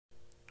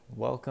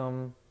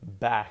Welcome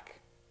back.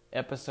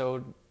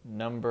 Episode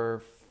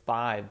number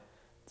 5.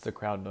 It's the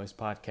Crowd Noise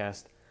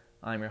Podcast.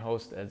 I'm your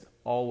host, as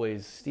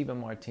always, Steven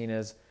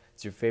Martinez.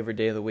 It's your favorite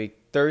day of the week,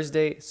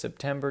 Thursday,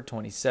 September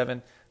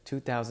 27,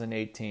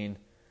 2018.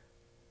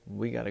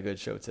 We got a good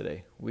show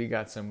today. We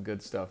got some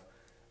good stuff.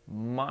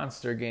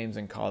 Monster games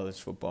in college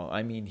football.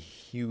 I mean,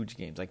 huge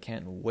games. I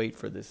can't wait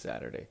for this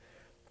Saturday.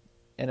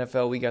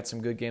 NFL, we got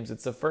some good games.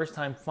 It's the first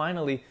time,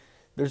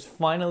 there's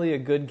finally a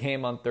good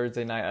game on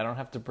Thursday night. I don't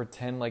have to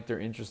pretend like they're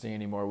interesting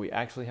anymore. We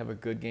actually have a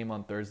good game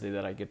on Thursday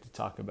that I get to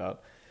talk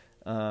about.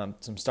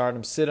 Some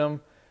stardom, sit-em.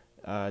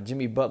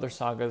 Jimmy Butler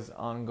saga's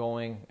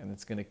ongoing, and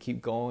it's going to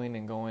keep going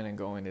and going and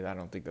going. And I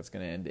don't think that's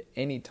going to end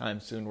anytime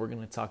soon. We're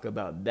going to talk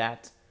about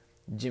that,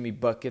 Jimmy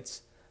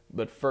Buckets.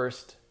 But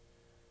first,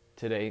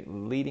 today,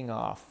 leading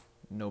off,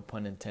 no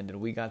pun intended,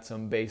 we got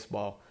some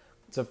baseball.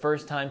 It's the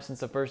first time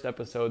since the first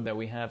episode that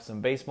we have some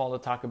baseball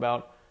to talk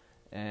about.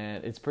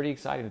 And it's pretty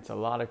exciting. It's a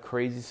lot of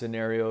crazy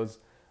scenarios.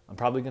 I'm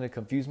probably going to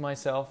confuse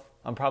myself.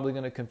 I'm probably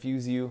going to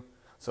confuse you.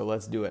 So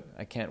let's do it.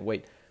 I can't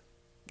wait.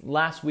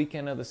 Last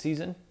weekend of the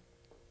season,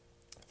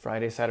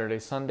 Friday, Saturday,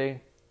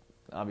 Sunday,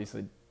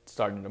 obviously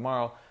starting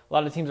tomorrow. A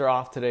lot of teams are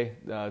off today.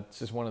 It's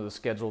just one of the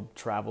scheduled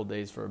travel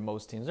days for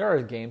most teams. There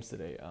are games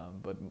today,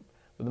 but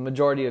the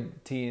majority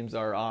of teams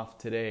are off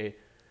today.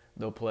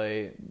 They'll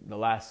play the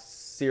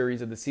last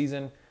series of the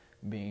season,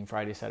 being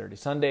Friday, Saturday,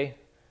 Sunday.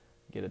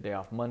 Get a day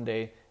off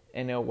Monday.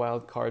 NL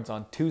wildcards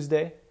on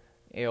Tuesday,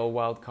 AL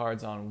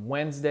wildcards on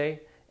Wednesday,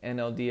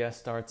 NLDS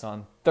starts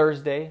on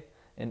Thursday,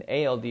 and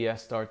ALDS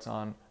starts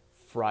on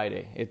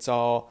Friday.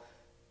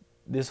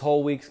 This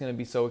whole week's going to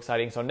be so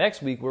exciting. So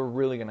next week, we're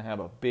really going to have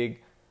a big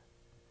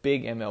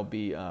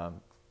MLB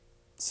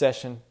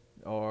session,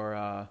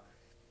 or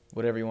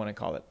whatever you want to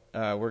call it.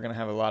 We're going to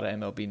have a lot of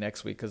MLB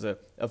next week because the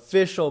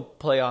official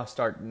playoffs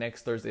start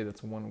next Thursday.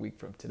 That's 1 week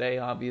from today,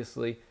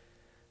 obviously.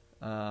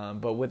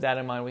 But with that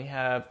in mind, we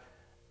have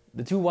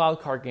the two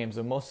wild card games,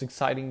 the most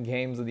exciting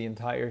games of the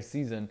entire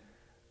season,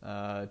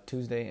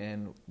 Tuesday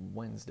and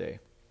Wednesday.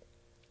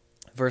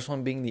 First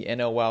one being the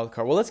NL wild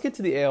card. Well, let's get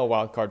to the AL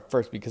wild card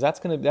first because that's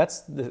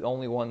the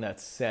only one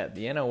that's set.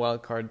 The NL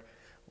wild card,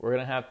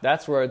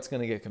 that's where it's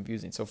gonna get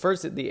confusing. So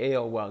first, the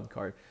AL wild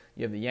card,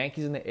 you have the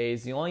Yankees and the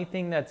A's. The only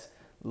thing that's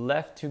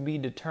left to be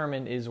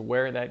determined is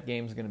where that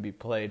game's gonna be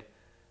played.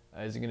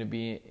 Is it gonna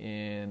be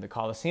in the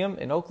Coliseum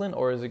in Oakland,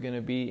 or is it gonna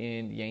be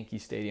in Yankee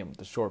Stadium,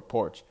 the short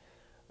porch?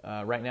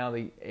 Right now,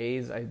 the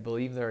A's, I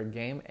believe they're a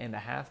game and a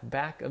half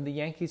back of the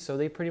Yankees, so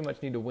they pretty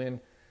much need to win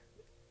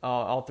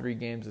all 3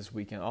 games this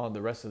weekend, all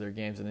the rest of their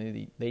games,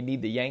 and they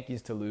need the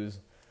Yankees to lose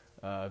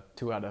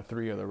 2 out of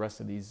 3 of the rest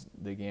of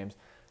the games.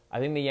 I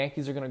think the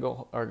Yankees are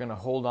gonna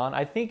hold on.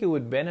 I think it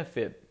would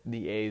benefit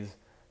the A's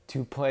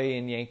to play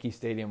in Yankee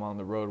Stadium on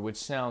the road, which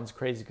sounds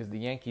crazy because the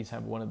Yankees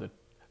have one of the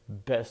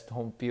best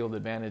home field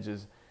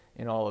advantages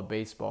in all of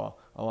baseball,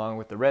 along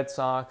with the Red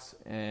Sox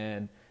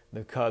and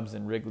the Cubs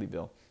in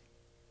Wrigleyville.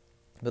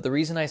 But the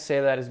reason I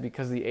say that is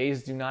because the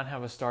A's do not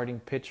have a starting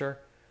pitcher.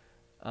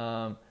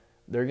 They're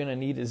going to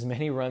need as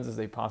many runs as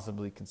they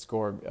possibly can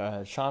score.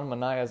 Sean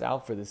Manaea is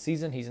out for the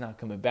season. He's not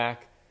coming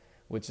back,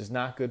 which is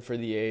not good for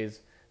the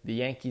A's. The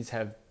Yankees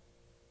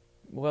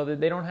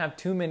they don't have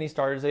too many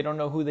starters. They don't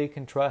know who they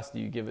can trust. Do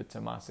you give it to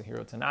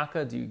Masahiro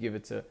Tanaka? Do you give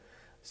it to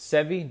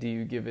Sevy? Do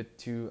you give it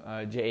to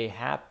J.A.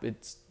 Happ?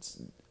 It's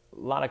a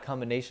lot of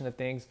combination of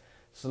things.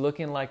 So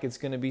looking like it's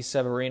going to be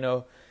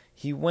Severino.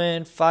 He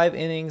went 5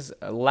 innings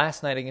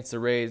last night against the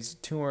Rays,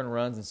 2 earned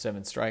runs and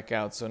 7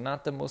 strikeouts. So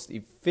not the most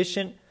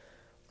efficient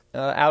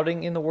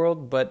outing in the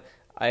world, but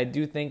I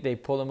do think they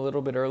pulled him a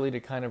little bit early to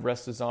kind of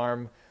rest his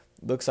arm.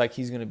 Looks like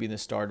he's going to be the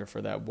starter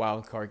for that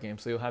wild card game.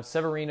 So you'll have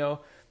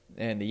Severino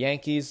and the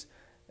Yankees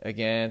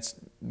against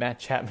Matt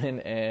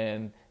Chapman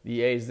and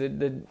the A's.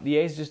 The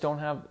A's just don't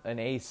have an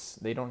ace.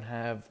 They don't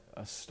have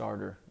a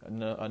starter,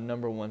 a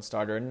number one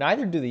starter. And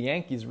neither do the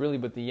Yankees really,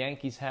 but the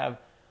Yankees have...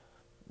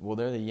 Well,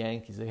 they're the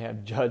Yankees. They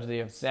have Judge. They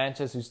have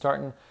Sanchez, who's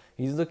starting.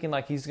 He's looking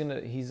like he's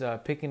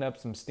picking up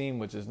some steam,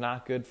 which is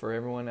not good for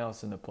everyone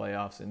else in the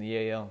playoffs in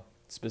the AL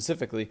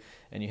specifically.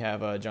 And you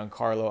have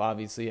Giancarlo,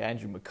 obviously,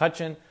 Andrew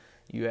McCutchen.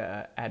 You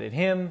added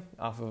him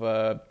off of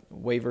a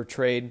waiver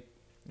trade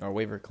or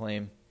waiver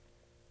claim.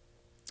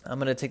 I'm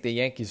going to take the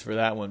Yankees for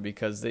that one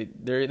because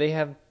they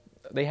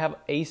have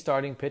a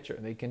starting pitcher.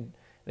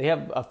 They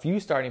have a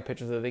few starting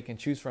pitchers that they can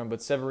choose from.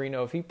 But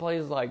Severino, if he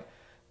plays like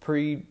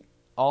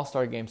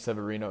All-Star game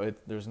Severino,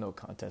 there's no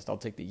contest. I'll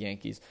take the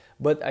Yankees.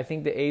 But I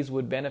think the A's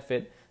would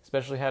benefit,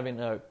 especially having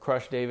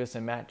Crush Davis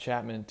and Matt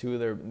Chapman, 2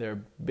 of their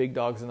big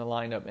dogs in the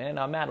lineup, and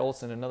Matt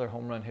Olson, another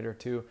home run hitter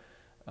too.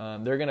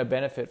 They're going to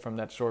benefit from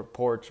that short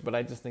porch, but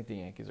I just think the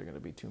Yankees are going to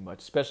be too much,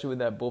 especially with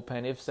that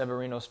bullpen. If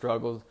Severino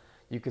struggles,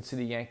 you could see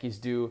the Yankees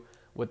do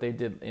what they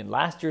did in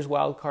last year's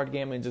wild card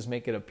game and just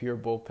make it a pure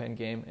bullpen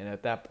game, and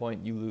at that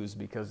point you lose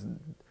because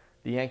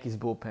the Yankees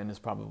bullpen is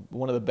probably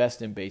one of the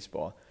best in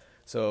baseball.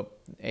 So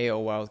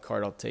AL wild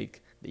card, I'll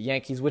take the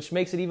Yankees, which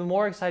makes it even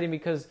more exciting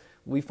because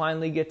we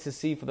finally get to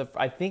see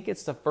I think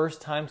it's the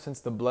first time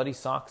since the Bloody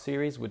Sox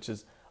series, which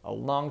is a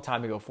long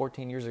time ago,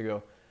 14 years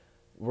ago,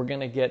 we're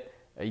going to get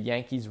a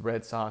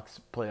Yankees-Red Sox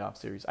playoff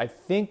series. I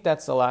think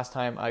that's the last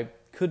time. I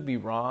could be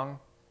wrong,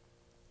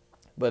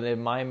 but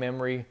in my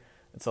memory,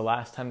 it's the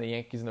last time the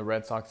Yankees and the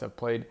Red Sox have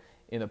played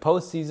in the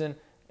postseason,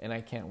 and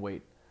I can't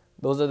wait.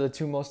 Those are the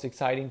two most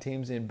exciting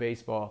teams in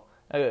baseball.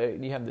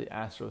 You have the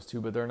Astros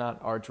too, but they're not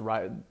arch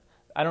rivals.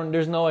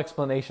 There's no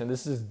explanation.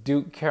 This is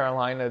Duke,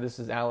 Carolina. This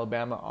is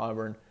Alabama,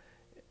 Auburn.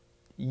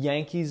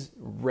 Yankees,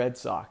 Red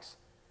Sox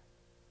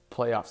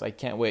playoffs. I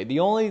can't wait. The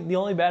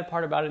only bad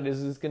part about it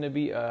is it's going to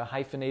be a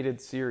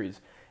hyphenated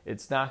series.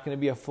 It's not going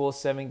to be a full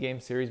 7-game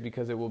series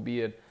because it will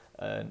be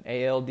an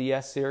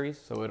ALDS series.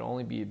 So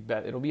it'll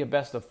be a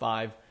best of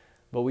 5,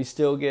 but we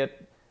still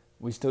get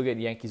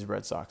Yankees,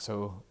 Red Sox.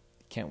 So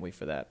can't wait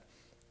for that.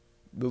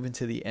 Moving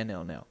to the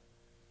NL now.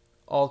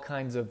 All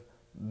kinds of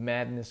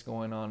madness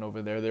going on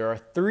over there. There are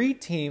 3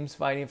 teams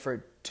fighting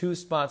for 2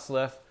 spots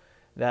left,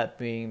 that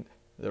being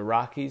the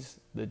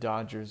Rockies, the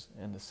Dodgers,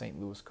 and the St.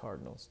 Louis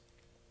Cardinals.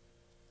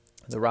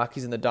 The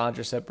Rockies and the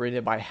Dodgers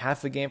separated by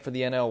half a game for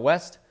the NL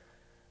West.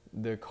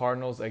 The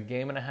Cardinals a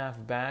game and a half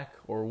back,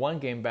 or 1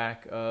 game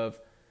back, of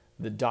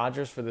the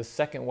Dodgers for the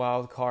second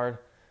wild card,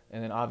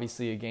 and then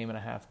obviously a game and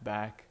a half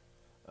back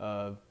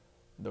of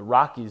the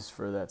Rockies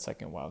for that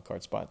second wild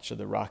card spot, should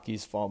the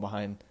Rockies fall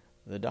behind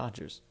the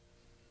Dodgers.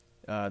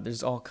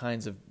 There's all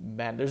kinds of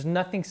there's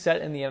nothing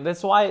set in the end.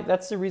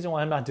 That's the reason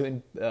why I'm not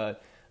doing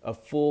a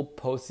full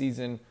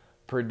postseason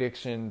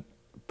prediction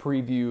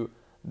preview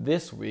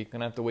this week. I'm going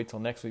to have to wait till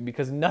next week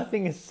because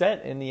nothing is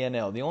set in the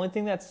NL. The only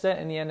thing that's set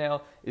in the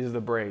NL is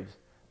the Braves.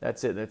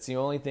 That's it. That's the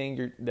only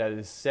thing that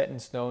is set in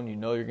stone. You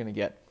know you're going to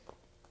get.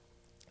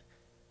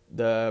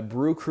 The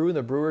Brew Crew,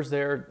 the Brewers,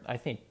 they're, I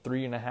think,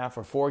 3.5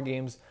 or 4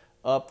 games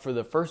up for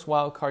the first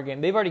wild card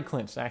game. They've already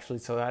clinched, actually,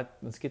 so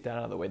let's get that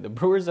out of the way. The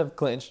Brewers have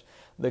clinched,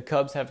 the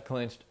Cubs have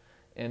clinched,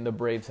 and the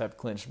Braves have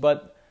clinched.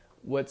 But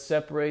what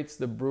separates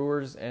the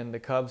Brewers and the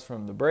Cubs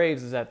from the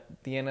Braves is that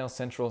the NL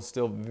Central is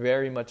still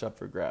very much up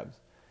for grabs.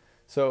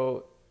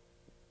 So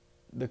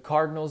the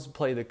Cardinals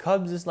play the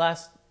Cubs this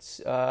last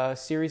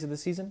series of the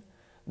season.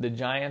 The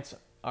Giants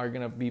are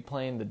going to be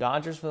playing the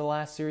Dodgers for the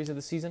last series of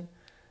the season.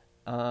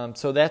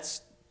 So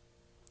that's,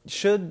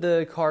 should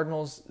the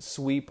Cardinals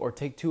sweep or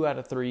take 2 out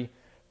of 3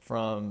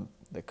 from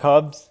the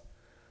Cubs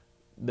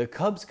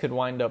could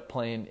wind up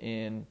playing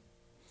in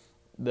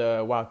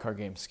the wild card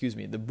game.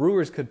 The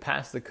Brewers could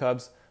pass the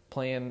Cubs,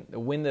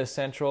 win the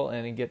Central,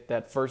 and get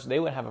that first. They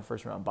would have a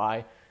first round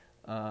bye,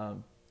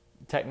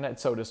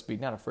 so to speak,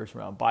 not a first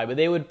round bye, but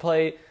they would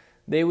play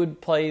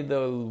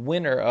the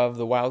winner of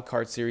the wild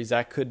card series.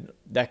 That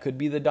could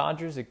be the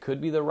Dodgers. It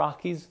could be the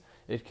Rockies.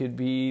 It could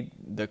be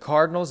the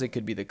Cardinals. It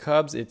could be the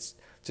Cubs. It's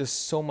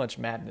just so much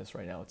madness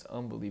right now. It's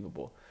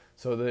unbelievable.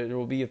 So there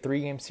will be a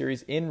 3-game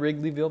series in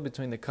Wrigleyville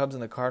between the Cubs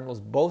and the Cardinals.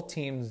 Both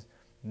teams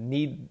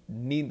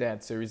need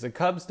that series. The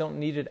Cubs don't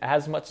need it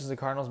as much as the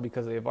Cardinals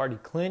because they've already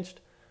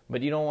clinched,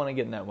 but you don't want to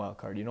get in that wild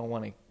card. You don't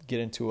want to get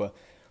into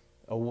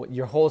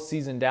your whole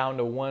season down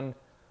to one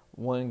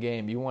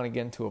game. You want to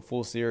get into a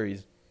full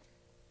series.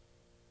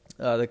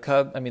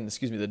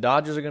 The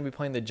Dodgers are going to be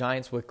playing the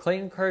Giants with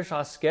Clayton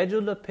Kershaw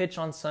scheduled to pitch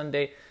on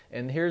Sunday,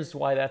 and here's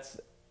why that's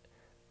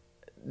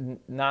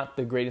not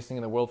the greatest thing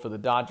in the world for the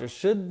Dodgers.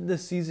 Should the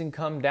season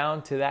come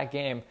down to that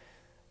game,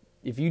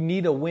 if you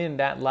need to win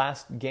that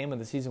last game of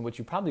the season, which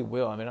you probably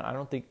will, I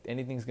don't think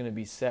anything's going to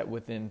be set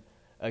within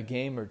a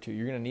game or 2.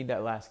 You're going to need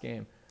that last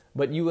game.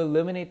 But you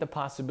eliminate the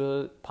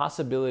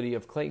possibility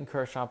of Clayton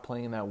Kershaw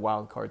playing in that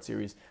wild card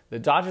series. The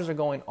Dodgers are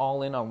going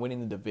all in on winning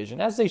the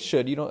division, as they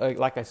should. You don't,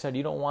 like I said,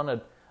 you don't want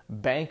to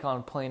bank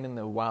on playing in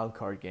the wild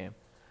card game.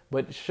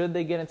 But should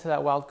they get into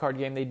that wild card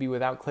game, they'd be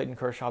without Clayton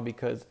Kershaw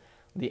because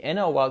the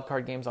NL wild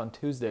card game's on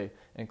Tuesday,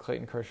 and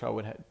Clayton Kershaw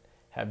would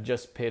have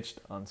just pitched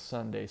on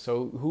Sunday.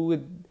 So who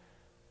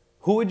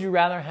would you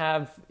rather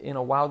have in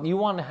a wild? You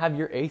want to have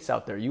your ace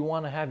out there. You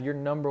want to have your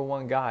number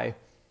 1 guy.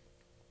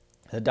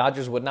 The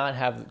Dodgers would not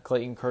have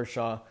Clayton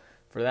Kershaw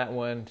for that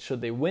one. Should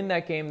they win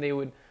that game, they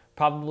would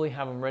probably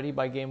have him ready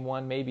by game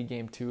 1, maybe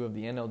game 2 of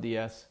the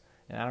NLDS.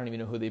 And I don't even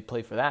know who they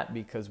play for that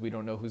because we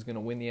don't know who's going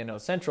to win the NL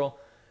Central.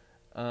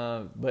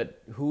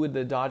 But who would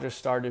the Dodgers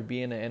start to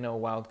be in an NL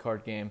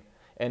wildcard game?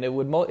 And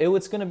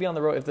it's going to be on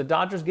the road. If the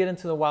Dodgers get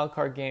into the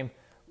wildcard game,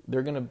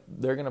 they're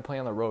gonna play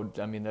on the road.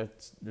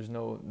 There's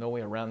no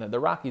way around that. The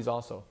Rockies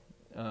also.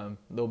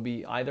 They'll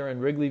be either in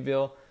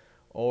Wrigleyville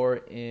or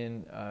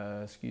in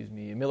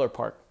Miller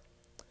Park.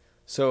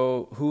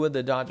 So who would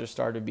the Dodgers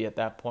start to be at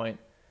that point?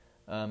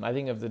 I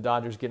think if the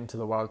Dodgers get into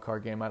the wild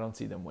card game, I don't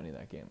see them winning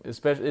that game.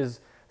 Especially as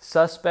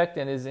suspect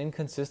and as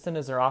inconsistent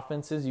as their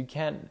offense is, you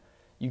can't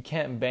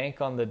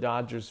bank on the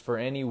Dodgers for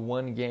any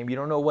one game. You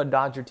don't know what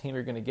Dodger team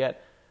you're going to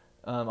get.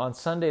 On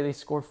Sunday they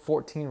scored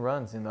 14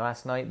 runs, and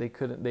last night they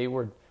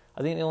scored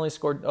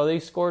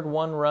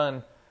 1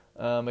 run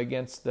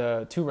against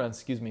 2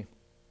 runs.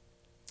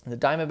 The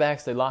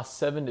Diamondbacks, they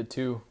lost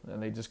 7-2,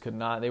 and they just could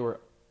not. They were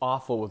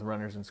awful with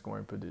runners in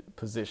scoring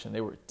position. They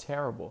were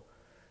terrible.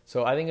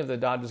 So I think if the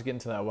Dodgers get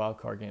into that wild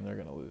card game, they're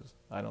going to lose.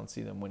 I don't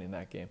see them winning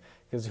that game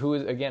because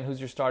who's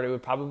your starter? It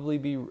would probably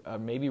be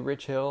maybe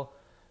Rich Hill,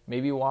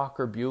 maybe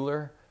Walker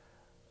Buehler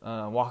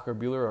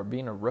or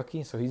being a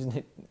rookie, so he's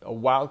in a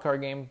wild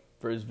card game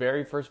for his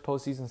very first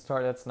postseason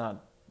start. That's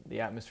not the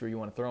atmosphere you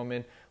want to throw him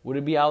in. Would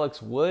it be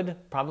Alex Wood?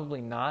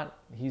 Probably not.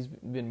 He's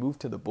been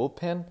moved to the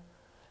bullpen.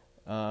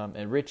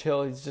 And Rich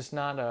Hill, he's just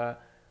not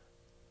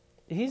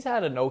he's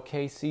had an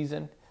okay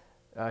season.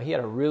 He had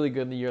a really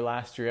good year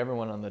last year.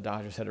 Everyone on the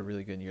Dodgers had a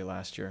really good year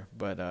last year,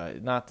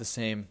 but not the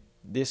same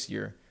this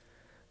year.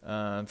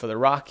 For the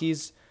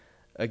Rockies,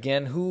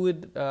 again, who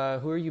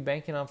are you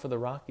banking on for the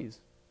Rockies?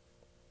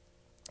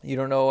 You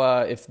don't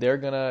know if they're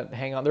going to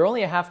hang on. They're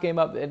only a half game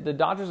up. The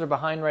Dodgers are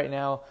behind right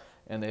now,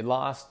 and they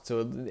lost,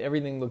 so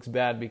everything looks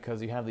bad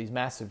because you have these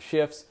massive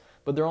shifts.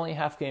 But they're only a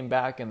half game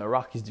back, and the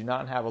Rockies do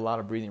not have a lot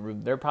of breathing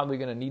room. They're probably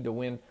going to need to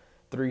win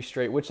 3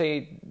 straight, which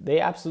they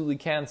absolutely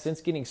can.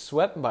 Since getting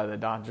swept by the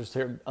Dodgers,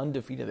 they're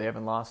undefeated. They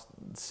haven't lost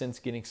since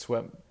getting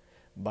swept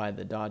by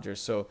the Dodgers.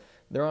 So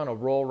they're on a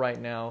roll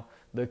right now.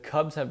 The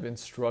Cubs have been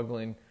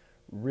struggling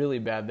really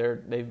bad.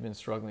 They've been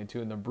struggling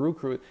too. And the Brew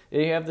Crew,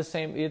 they have the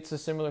same. It's a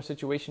similar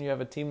situation. You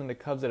have a team in the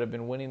Cubs that have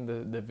been winning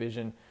the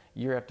division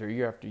year after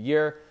year after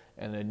year,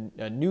 and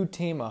a new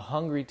team, a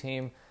hungry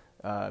team,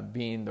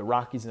 being the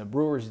Rockies and the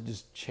Brewers,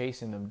 just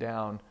chasing them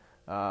down.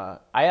 I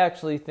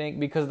actually think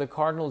because the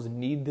Cardinals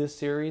need this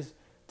series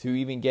to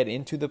even get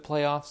into the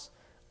playoffs,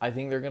 I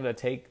think they're going to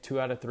take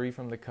 2 out of 3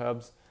 from the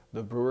Cubs.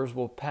 The Brewers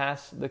will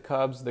pass the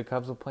Cubs. The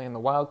Cubs will play in the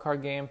wild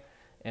card game,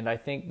 and I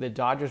think the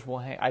Dodgers will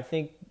hang. I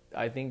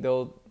think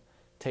they'll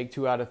take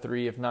 2 out of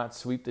 3, if not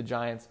sweep the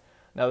Giants.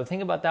 Now, the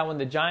thing about that one,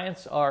 the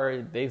Giants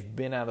they've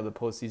been out of the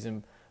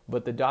postseason,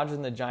 but the Dodgers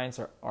and the Giants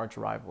are arch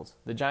rivals.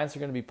 The Giants are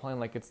going to be playing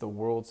like it's the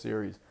World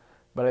Series,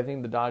 but I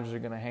think the Dodgers are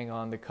going to hang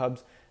on. The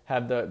Cubs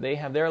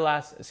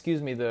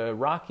the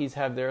Rockies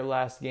have their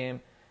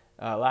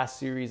last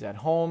series at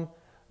home.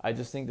 I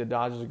just think the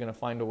Dodgers are going to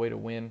find a way to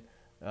win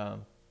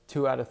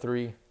 2 out of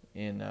 3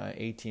 in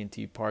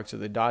AT&T Park. So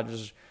the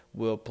Dodgers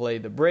will play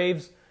the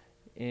Braves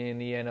in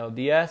the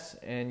NLDS,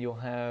 and you'll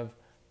have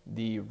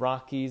the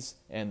Rockies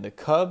and the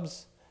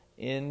Cubs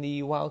in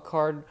the wild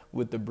card,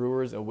 with the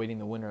Brewers awaiting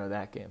the winner of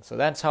that game. So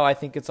that's how I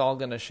think it's all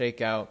going to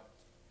shake out.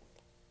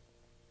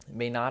 It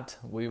may not.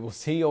 We will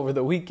see over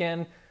the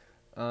weekend.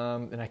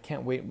 And I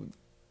can't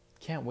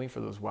wait for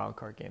those wild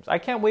card games. I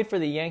can't wait for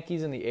the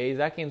Yankees and the A's.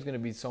 That game's going to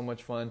be so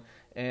much fun.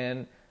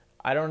 And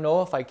I don't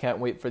know if I can't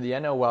wait for the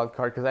NL wild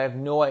card because I have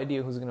no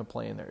idea who's going to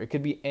play in there. It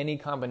could be any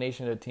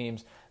combination of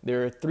teams.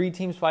 There are 3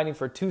 teams fighting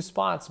for 2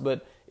 spots,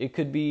 but it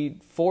could be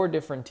 4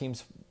 different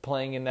teams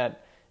playing in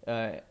that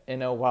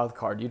NL wild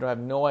card. You don't have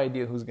no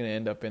idea who's going to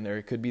end up in there.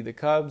 It could be the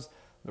Cubs,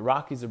 the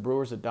Rockies, the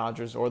Brewers, the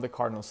Dodgers, or the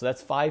Cardinals. So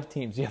that's 5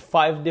 teams. You have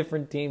 5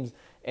 different teams,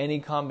 any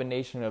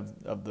combination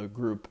of the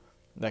group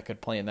that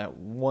could play in that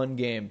one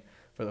game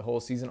for the whole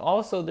season.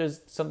 Also,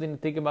 there's something to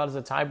think about as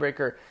a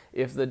tiebreaker.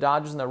 If the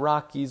Dodgers and the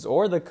Rockies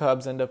or the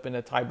Cubs end up in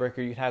a tiebreaker,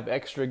 you'd have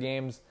extra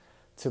games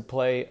to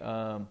play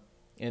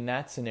in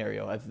that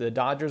scenario. If the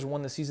Dodgers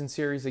won the season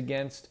series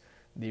against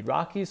the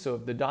Rockies, so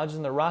if the Dodgers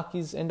and the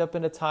Rockies end up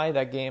in a tie,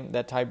 that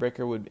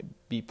tiebreaker would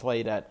be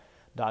played at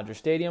Dodger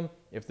Stadium.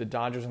 If the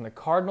Dodgers and the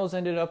Cardinals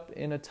ended up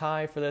in a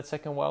tie for that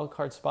second wild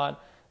card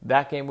spot,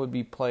 that game would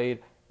be played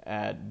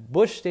at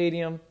Busch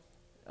Stadium.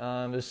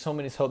 There's so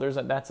many. So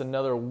that's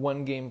another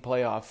 1-game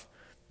playoff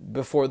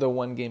before the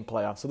 1-game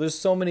playoff. So there's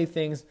so many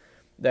things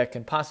that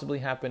can possibly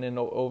happen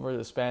over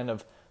the span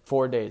of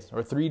 4 days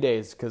or 3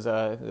 days because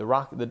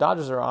the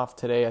Dodgers are off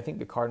today. I think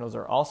the Cardinals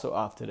are also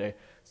off today.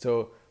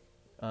 So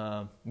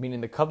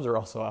meaning the Cubs are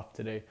also off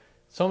today.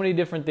 So many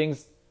different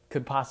things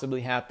could possibly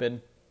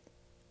happen.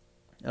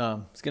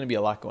 It's going to be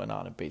a lot going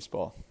on in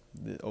baseball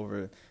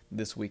over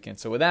this weekend.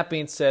 So with that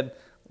being said,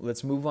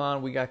 let's move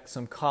on. We got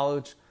some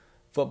college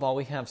football.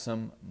 We have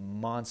some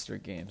monster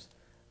games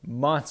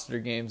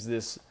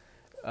this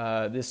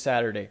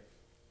Saturday.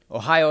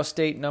 Ohio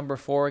State number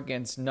 4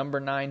 against number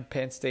 9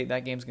 Penn State.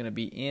 That game's going to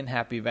be in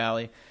Happy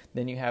Valley.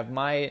 Then you have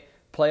my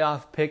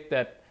playoff pick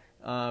that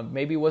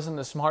maybe wasn't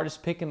the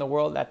smartest pick in the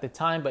world at the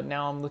time, but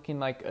now I'm looking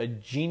like a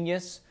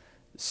genius.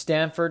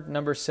 Stanford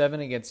number 7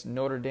 against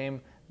Notre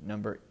Dame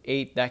number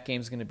 8. That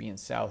game's going to be in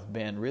South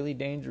Bend. Really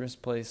dangerous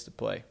place to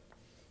play.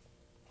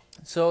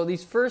 So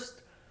these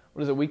first,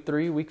 week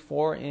 3, week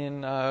 4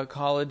 in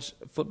college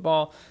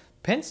football,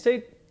 Penn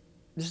State,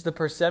 just the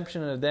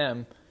perception of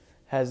them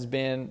has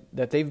been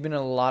that they've been in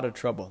a lot of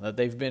trouble, that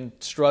they've been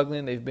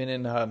struggling. They've been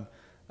in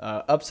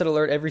upset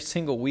alert every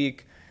single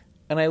week.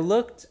 And I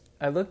looked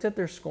at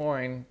their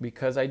scoring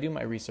because I do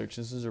my research.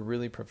 This is a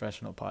really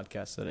professional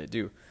podcast that I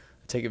do.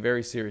 I take it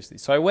very seriously.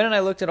 So I went and I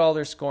looked at all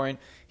their scoring.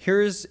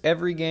 Here's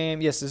every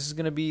game. Yes, this is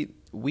going to be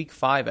week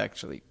 5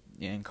 actually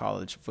in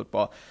college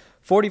football.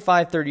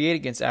 45-38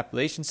 against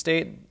Appalachian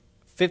State.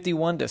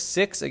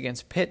 51-6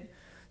 against Pitt,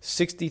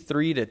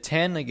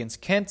 63-10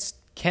 against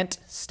Kent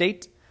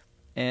State,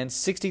 and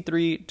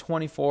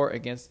 63-24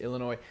 against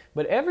Illinois.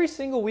 But every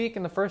single week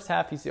in the first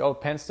half, you see,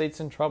 Penn State's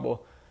in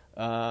trouble.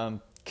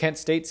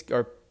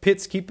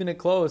 Pitt's keeping it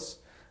close.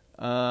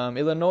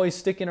 Illinois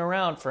sticking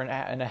around for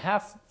a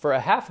half. For a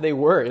half, they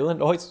were.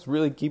 Illinois is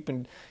really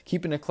keeping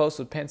it close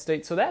with Penn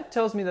State. So that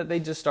tells me that they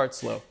just start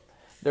slow.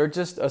 They're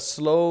just a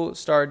slow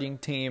starting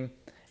team,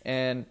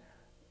 and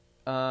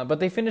but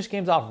they finish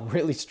games off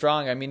really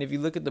strong. I mean, if you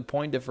look at the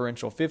point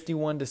differential,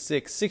 51-6,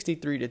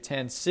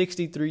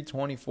 63-10,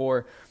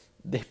 63-24,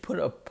 they put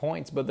up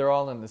points, but they're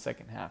all in the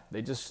second half.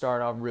 They just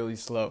start off really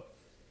slow.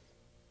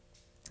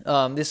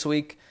 This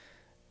week,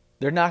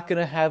 they're not going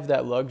to have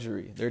that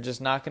luxury. They're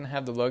just not going to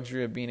have the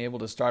luxury of being able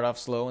to start off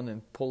slow and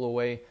then pull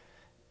away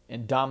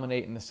and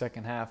dominate in the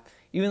second half.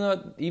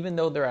 Even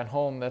though they're at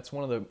home, that's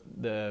one of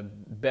the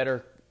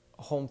better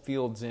home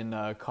fields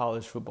in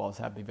college football is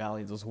Happy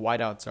Valley. Those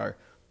whiteouts are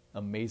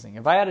amazing.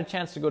 If I had a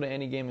chance to go to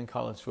any game in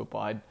college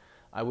football,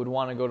 I would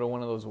want to go to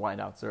one of those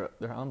whiteouts.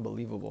 They're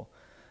unbelievable.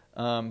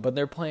 But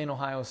they're playing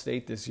Ohio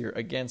State this year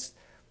against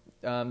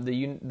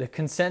the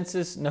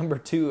consensus number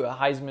 2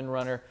 Heisman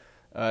runner,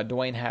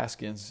 Dwayne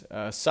Haskins.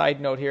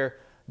 Side note here,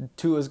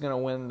 Tua is going to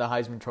win the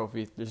Heisman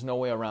Trophy. There's no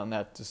way around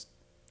that.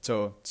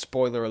 So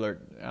spoiler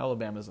alert,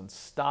 Alabama's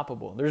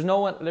unstoppable. There's no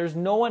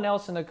one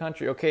else in the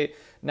country. Okay,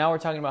 now we're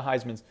talking about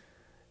Heismans.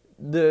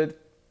 The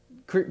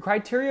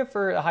criteria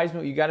for a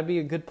Heisman, you got to be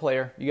a good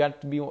player. You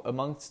got to be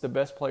amongst the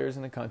best players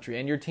in the country,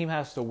 and your team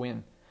has to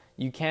win.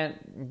 You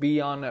can't be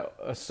on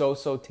a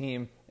so-so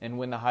team and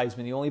win the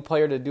Heisman. The only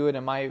player to do it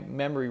in my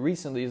memory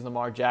recently is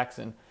Lamar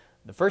Jackson.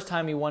 The first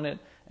time he won it,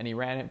 and he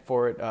ran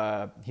for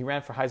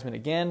Heisman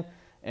again,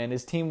 and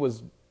his team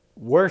was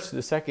worse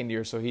the second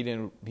year, so he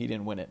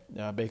didn't win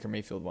it. Baker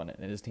Mayfield won it,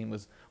 and his team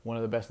was one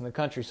of the best in the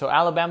country. So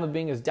Alabama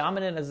being as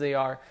dominant as they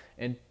are,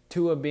 and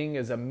Tua being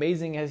as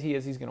amazing as he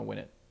is, he's going to win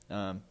it.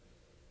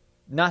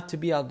 Not to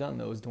be outdone,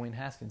 though, is Dwayne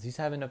Haskins. He's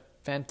having a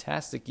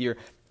fantastic year.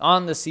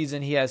 On the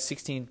season, he has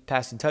 16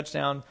 passing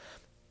touchdowns.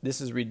 This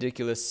is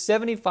ridiculous.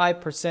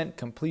 75%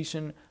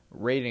 completion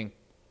rating.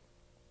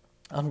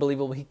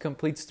 Unbelievable. He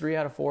completes 3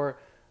 out of 4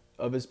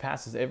 of his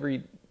passes.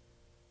 Every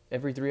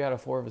 3 out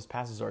of 4 of his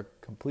passes are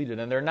completed.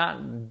 And they're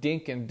not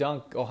dink and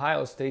dunk.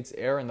 Ohio State's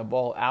airing the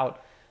ball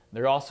out.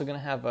 They're also going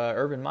to have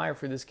Urban Meyer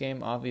for this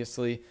game,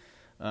 obviously.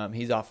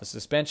 He's off a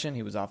suspension.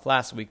 He was off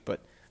last week,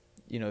 but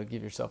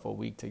give yourself a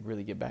week to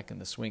really get back in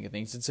the swing of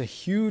things. It's a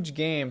huge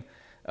game.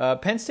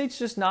 Penn State's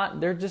just not,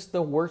 they're just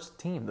the worst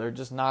team. They're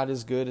just not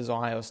as good as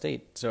Ohio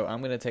State. So I'm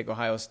going to take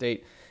Ohio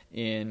State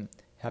in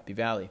Happy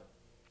Valley.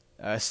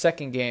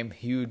 Second game,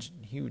 huge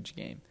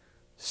game.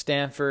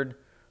 Stanford,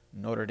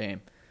 Notre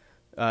Dame.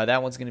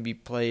 That one's going to be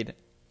played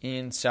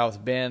in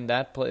South Bend.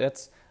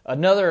 That's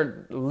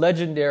another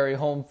legendary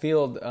home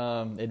field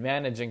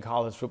advantage in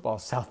college football,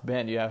 South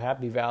Bend. You have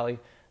Happy Valley,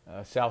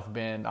 South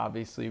Bend,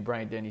 obviously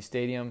Bryant-Denny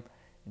Stadium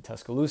in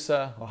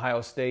Tuscaloosa, Ohio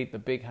State, the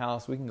Big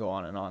House. We can go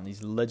on and on.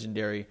 These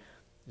legendary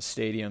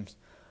stadiums,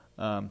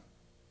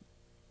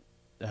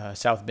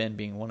 South Bend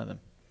being one of them.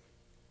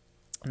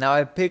 Now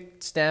I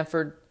picked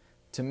Stanford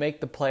to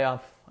make the playoff.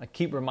 I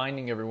keep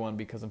reminding everyone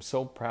because I'm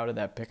so proud of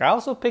that pick. I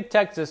also picked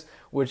Texas,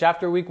 which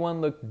after week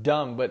 1 looked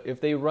dumb, but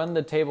if they run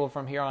the table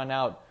from here on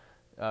out,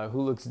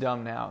 who looks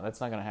dumb now?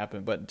 That's not going to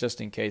happen, but just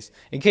in case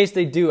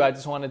they do, I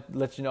just want to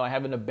let you know I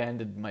haven't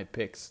abandoned my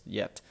picks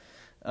yet.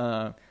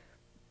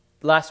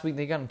 Last week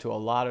they got into a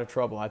lot of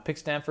trouble. I picked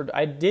Stanford.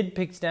 I did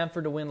pick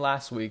Stanford to win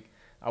last week.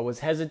 I was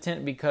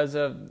hesitant because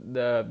of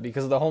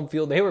the home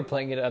field they were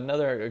playing at.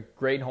 Another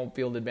great home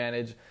field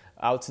advantage,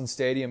 Outson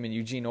Stadium in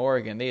Eugene,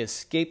 Oregon. They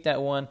escaped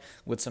that one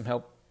with some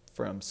help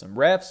from some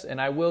refs,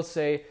 and I will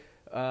say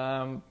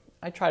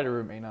I try to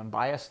remain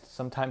unbiased.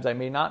 Sometimes I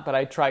may not, but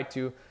I try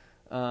to.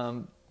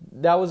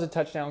 That was a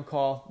touchdown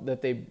call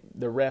that the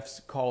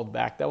refs called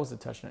back. That was a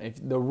touchdown.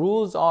 If the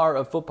rules are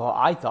of football,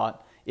 I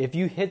thought if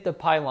you hit the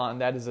pylon,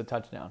 that is a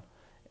touchdown.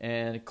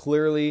 And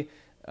clearly,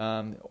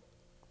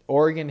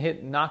 Oregon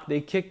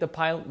they kicked the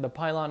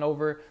pylon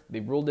over.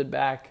 They ruled it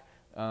back.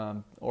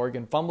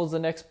 Oregon fumbles the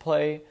next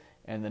play,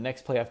 and the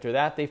next play after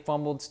that they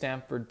fumbled.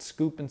 Stanford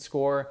scoop and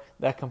score.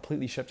 That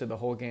completely shifted the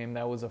whole game.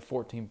 That was a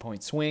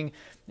 14-point swing.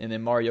 And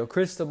then Mario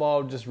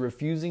Cristobal just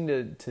refusing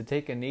to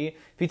take a knee.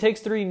 If he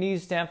takes 3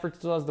 knees, Stanford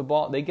still has the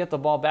ball. They get the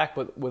ball back,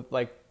 but with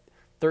like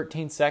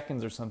 13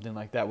 seconds or something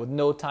like that, with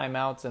no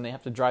timeouts, and they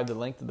have to drive the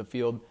length of the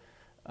field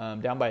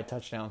down by a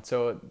touchdown.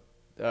 So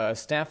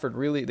Stanford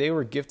really, they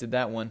were gifted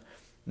that one.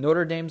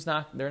 Notre Dame's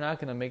they're not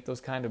going to make those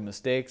kind of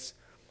mistakes.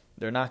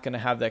 They're not going to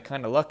have that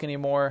kind of luck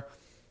anymore.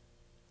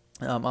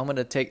 I'm going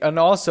to take, and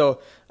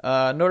also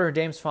Notre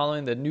Dame's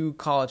following the new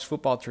college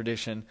football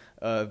tradition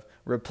of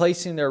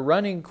replacing their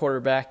running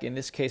quarterback, in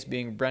this case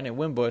being Brendan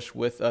Wimbush,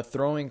 with a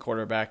throwing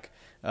quarterback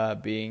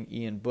being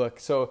Ian Book.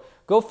 So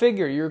go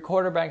figure, your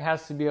quarterback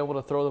has to be able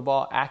to throw the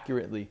ball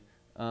accurately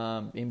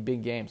in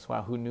big games.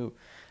 Wow, who knew?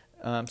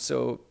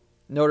 So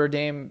Notre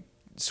Dame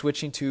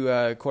switching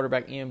to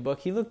quarterback Ian Book.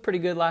 He looked pretty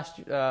good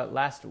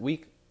last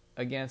week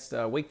against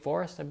Wake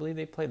Forest, I believe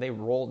they played. They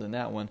rolled in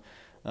that one.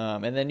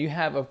 And then you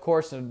have, of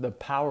course, the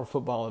power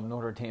football of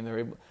Notre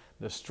Dame.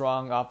 The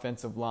strong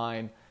offensive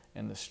line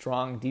and the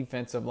strong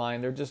defensive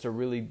line. They're just a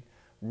really,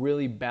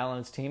 really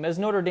balanced team, as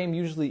Notre Dame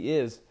usually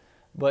is.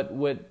 But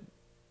what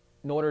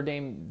Notre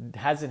Dame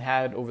hasn't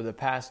had over the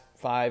past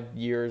 5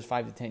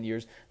 to 10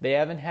 years. They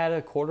haven't had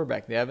a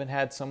quarterback. They haven't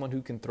had someone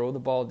who can throw the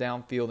ball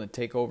downfield and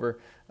take over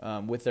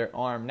with their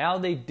arm. Now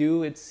they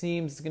do. It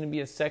seems it's going to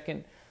be a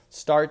second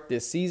start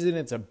this season.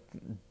 It's a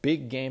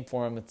big game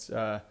for them. It's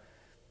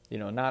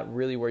not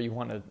really where you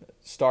want to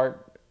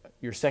start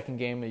your second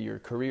game of your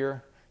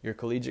career, your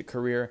collegiate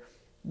career.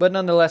 But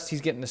nonetheless,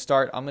 he's getting the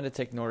start. I'm going to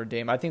take Notre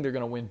Dame. I think they're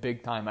going to win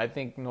big time. I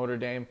think Notre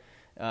Dame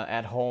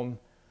at home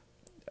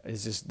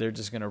they're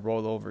just going to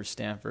roll over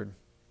Stanford.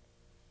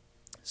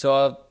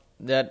 So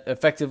that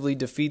effectively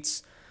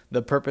defeats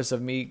the purpose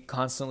of me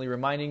constantly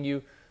reminding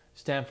you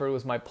Stanford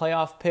was my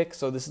playoff pick.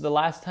 So this is the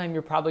last time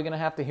you're probably going to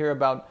have to hear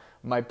about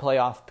my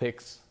playoff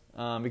picks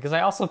because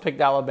I also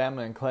picked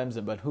Alabama and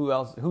Clemson. But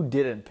who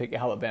didn't pick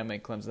Alabama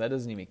and Clemson? That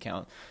doesn't even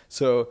count.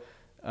 So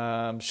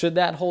should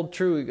that hold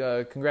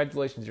true,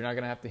 congratulations. You're not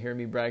going to have to hear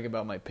me brag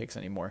about my picks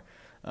anymore.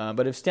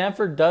 But if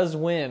Stanford does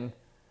win,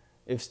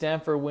 if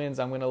Stanford wins,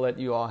 I'm going to let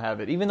you all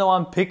have it. Even though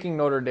I'm picking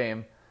Notre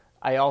Dame,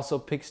 I also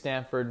pick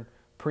Stanford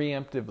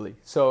preemptively.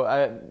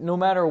 So no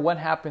matter what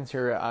happens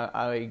here,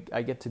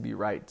 I get to be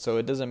right. So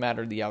it doesn't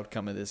matter the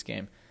outcome of this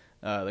game.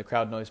 The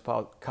Crowd Noise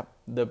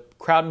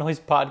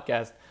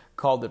podcast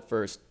called it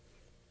first.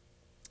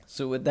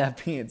 So with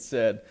that being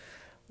said,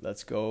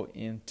 let's go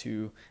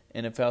into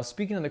NFL.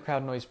 Speaking of the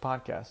Crowd Noise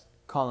podcast,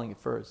 calling it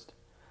first,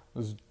 I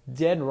was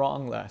dead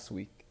wrong last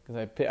week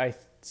because I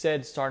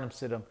said start 'em,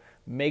 sit 'em.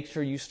 Make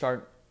sure you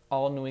start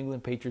all New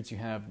England Patriots you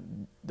have.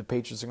 The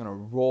Patriots are going to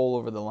roll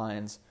over the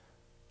Lions.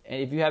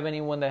 And if you have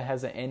anyone that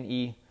has an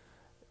NE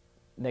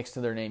next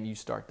to their name, you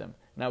start them.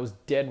 And I was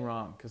dead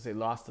wrong because they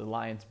lost to the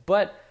Lions.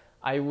 But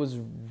I was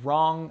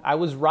wrong. I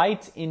was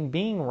right in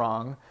being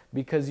wrong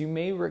because you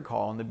may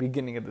recall in the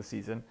beginning of the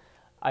season,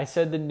 I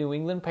said the New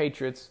England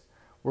Patriots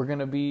they're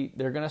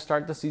going to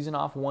start the season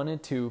off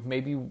 1-2,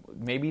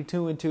 maybe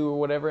 2-2 or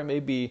whatever it may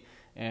be.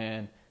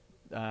 And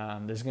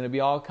there's going to be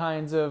all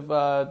kinds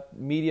of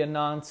media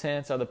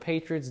nonsense. Are the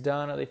Patriots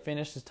done? Are they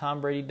finished? Is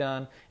Tom Brady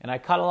done? And I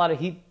caught a lot of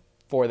heat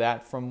for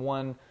that from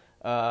one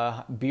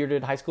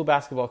bearded high school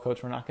basketball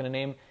coach. We're not going to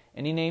name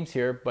any names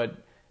here, but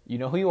you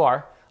know who you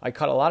are. I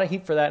caught a lot of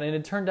heat for that, and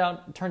it turns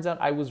out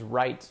I was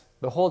right.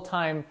 The whole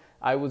time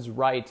I was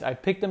right. I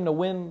picked them to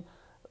win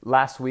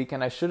last week,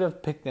 and I should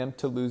have picked them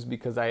to lose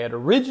because I had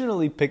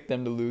originally picked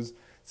them to lose,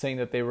 saying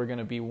that they were going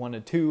to be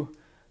 1-2.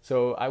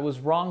 So I was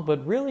wrong,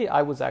 but really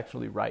I was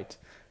actually right.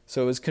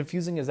 So as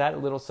confusing as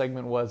that little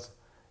segment was,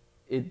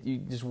 you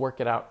just work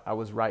it out. I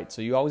was right.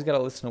 So you always got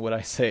to listen to what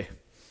I say.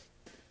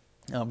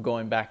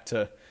 Going back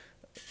to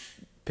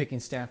picking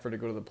Stanford to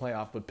go to the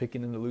playoff, but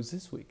picking them to lose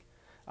this week.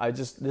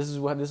 This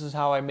is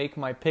how I make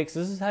my picks.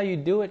 This is how you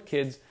do it,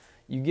 kids.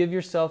 You give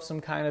yourself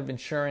some kind of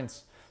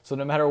insurance. So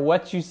no matter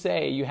what you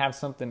say, you have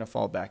something to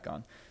fall back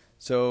on.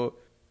 So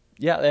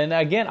yeah, and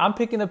again, I'm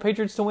picking the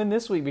Patriots to win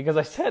this week because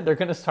I said they're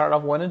going to start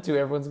off 1-2.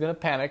 Everyone's going to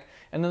panic,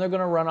 and then they're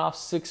going to run off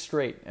 6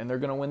 straight, and they're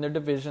going to win their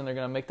division. They're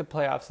going to make the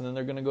playoffs, and then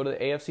they're going to go to the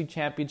AFC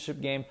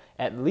Championship game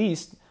at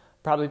least,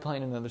 probably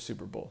playing another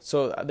Super Bowl.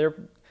 So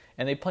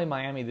they play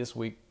Miami this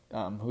week,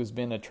 who's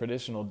been a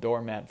traditional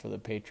doormat for the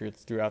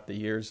Patriots throughout the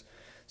years.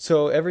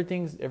 So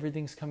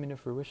everything's coming to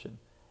fruition.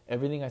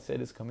 Everything I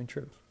said is coming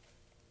true.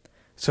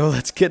 So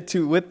let's get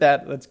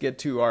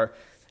to our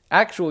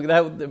actual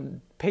the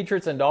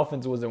Patriots and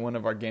Dolphins wasn't one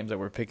of our games that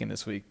we're picking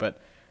this week,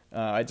 but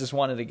I just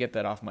wanted to get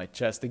that off my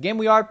chest. The game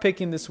we are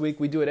picking this week,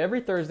 we do it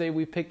every Thursday.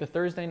 We pick the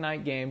Thursday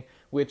night game,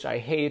 which I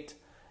hate,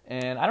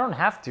 and I don't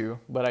have to,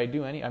 but I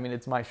do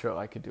it's my show.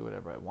 I could do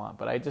whatever I want,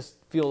 but I just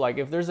feel like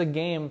if there's a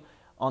game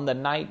on the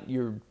night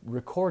you're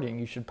recording,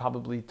 you should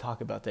probably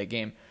talk about that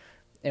game.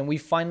 And we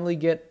finally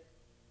get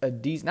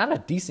not a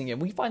decent game.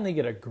 We finally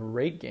get a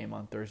great game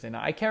on Thursday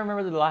night. I can't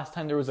remember the last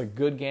time there was a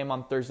good game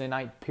on Thursday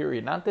night,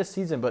 period. Not this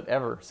season, but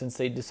ever, since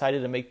they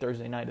decided to make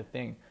Thursday night a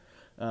thing.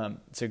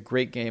 It's a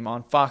great game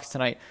on Fox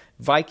tonight.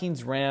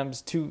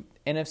 Vikings-Rams, 2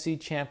 NFC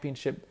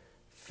Championship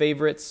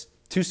favorites,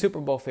 2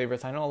 Super Bowl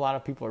favorites. I know a lot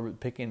of people are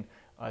picking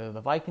either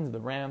the Vikings or the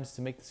Rams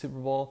to make the Super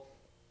Bowl.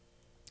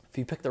 If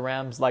you pick the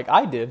Rams like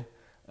I did,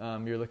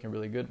 you're looking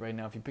really good right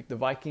now. If you pick the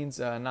Vikings,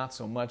 not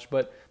so much,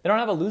 but they don't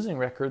have a losing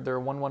record. They're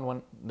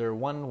 1-1-1. They're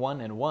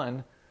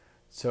 1-1-1.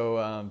 So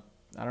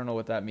I don't know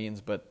what that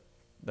means, but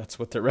that's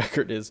what their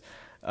record is.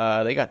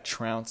 They got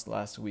trounced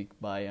last week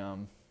by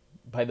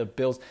the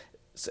Bills.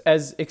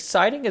 As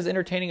exciting, as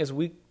entertaining as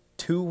Week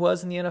 2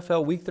 was in the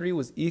NFL, Week 3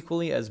 was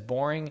equally as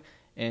boring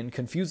and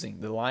confusing.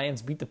 The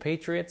Lions beat the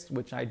Patriots,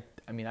 which I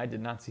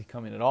did not see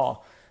coming at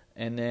all,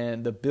 and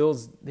then the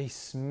Bills, they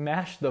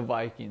smashed the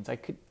Vikings.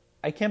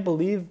 I can't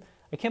believe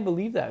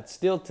that.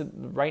 Still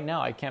right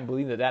now, I can't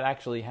believe that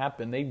actually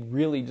happened. They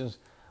really just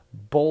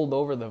bowled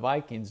over the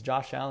Vikings.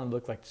 Josh Allen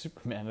looked like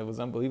Superman. It was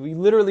unbelievable. He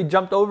literally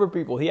jumped over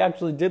people. He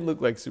actually did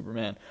look like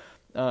Superman.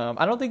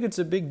 I don't think it's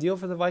a big deal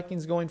for the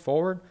Vikings going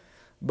forward,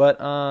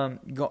 but on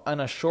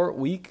a short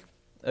week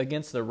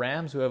against the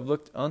Rams, who have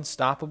looked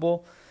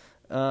unstoppable,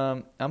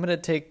 I'm gonna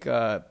take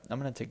the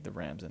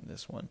Rams in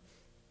this one.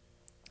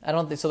 I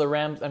don't think so. The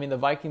Rams, I mean, the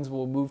Vikings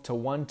will move to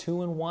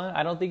 1-2-1.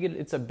 I don't think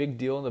it's a big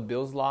deal in the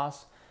Bills'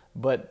 loss,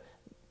 but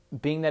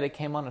being that it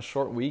came on a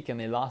short week and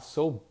they lost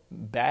so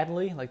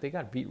badly, like they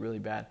got beat really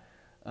bad,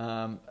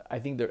 I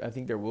think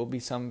there will be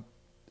some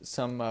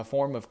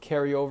form of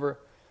carryover.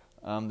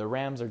 The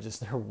Rams are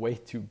just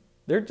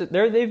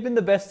they've been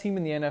the best team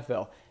in the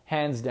NFL,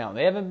 hands down.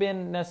 They haven't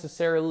been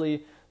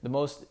necessarily the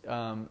most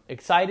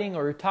exciting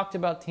or talked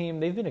about team.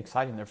 They've been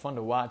exciting. They're fun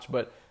to watch,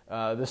 but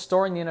the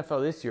story in the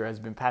NFL this year has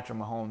been Patrick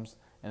Mahomes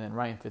and then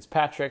Ryan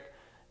Fitzpatrick,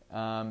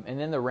 and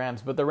then the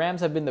Rams. But the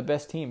Rams have been the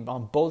best team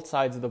on both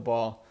sides of the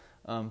ball,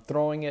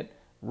 throwing it,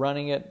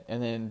 running it,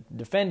 and then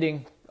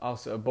defending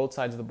also both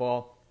sides of the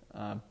ball.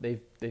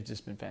 They've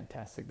just been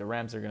fantastic. The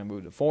Rams are going to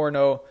move to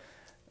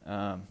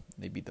 4-0.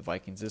 They beat the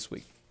Vikings this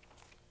week.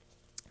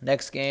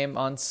 Next game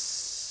on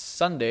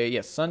Sunday.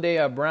 Yes,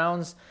 Sunday,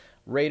 Browns,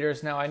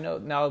 Raiders.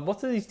 Now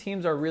both of these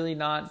teams are really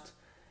not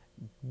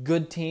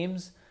good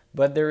teams,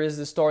 but there is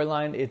the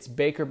storyline. It's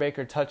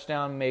Baker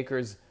touchdown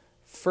maker's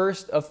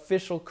first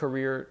official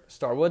career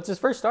start. Well, it's his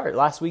first start.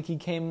 Last week he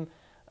came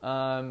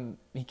into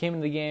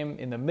the game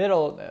in the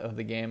middle of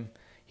the game.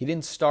 He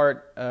didn't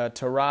start.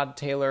 Tyrod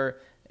Taylor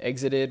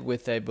exited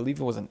with, I believe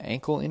it was an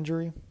ankle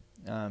injury.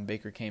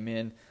 Baker came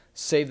in,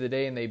 saved the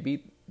day, and they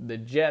beat the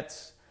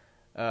Jets,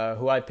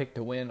 who I picked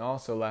to win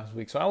also last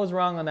week. So I was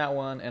wrong on that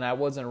one, and I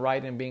wasn't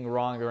right in being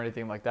wrong or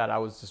anything like that. I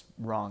was just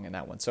wrong in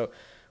that one. So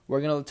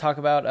we're going to talk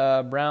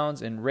about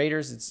Browns and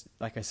Raiders. It's,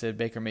 like I said,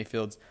 Baker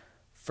Mayfield's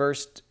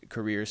first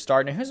career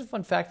start. Now, here's a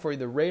fun fact for you.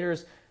 The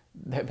Raiders,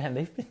 man,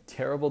 they've been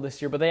terrible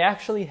this year, but they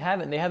actually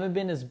haven't. They haven't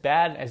been as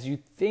bad as you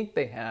think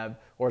they have,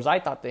 or as I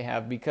thought they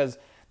have, because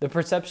the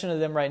perception of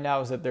them right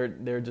now is that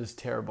they're just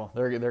terrible.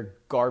 They're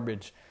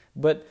garbage.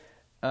 But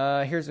we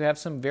have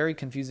some very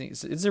confusing.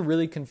 It's a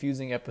really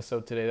confusing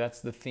episode today.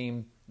 That's the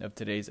theme of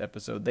today's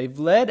episode. They've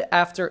led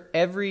after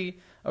every.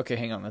 Okay,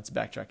 hang on. Let's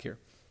backtrack here.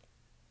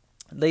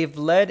 They've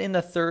led in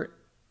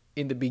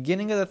the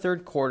beginning of the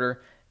third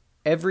quarter,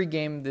 every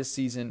game this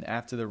season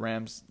after the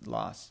Rams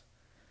loss.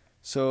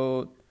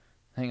 So,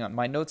 hang on.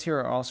 My notes here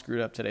are all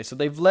screwed up today. So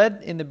they've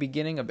led in the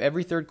beginning of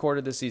every third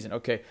quarter this season.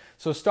 Okay,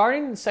 so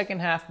starting in the second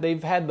half,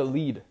 they've had the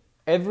lead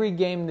every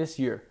game this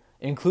year,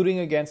 including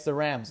against the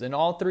Rams. In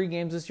all 3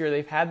 games this year,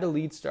 they've had the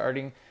lead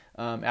starting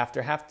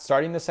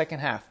starting the second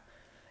half.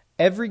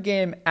 Every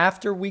game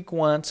after week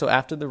 1, so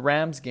after the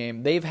Rams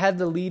game, they've had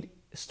the lead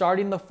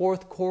starting the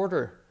fourth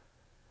quarter.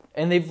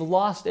 And they've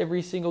lost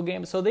every single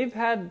game. So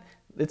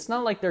it's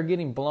not like they're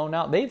getting blown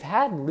out. They've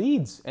had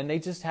leads, and they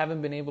just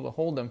haven't been able to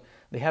hold them.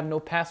 They have no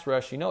pass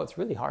rush. It's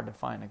really hard to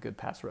find a good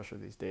pass rusher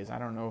these days. I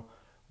don't know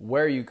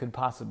where you could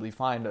possibly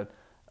find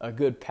a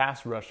good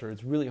pass rusher.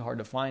 It's really hard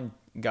to find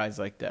guys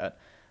like that.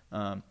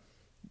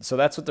 So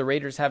that's what the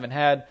Raiders haven't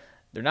had.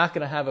 They're not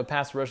going to have a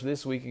pass rush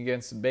this week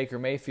against Baker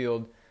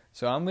Mayfield.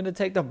 So I'm going to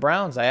take the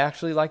Browns. I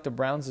actually like the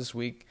Browns this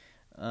week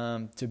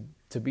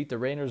to beat the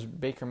Raiders.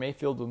 Baker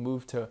Mayfield will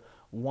move to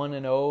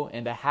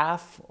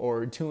 1-0.5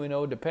 or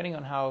 2-0, depending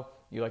on how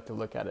you like to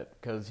look at it.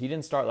 Because he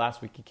didn't start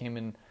last week. He came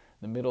in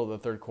the middle of the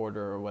third quarter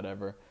or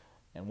whatever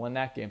and won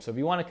that game. So if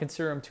you want to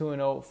consider him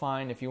 2-0,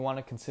 fine. If you want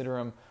to consider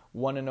him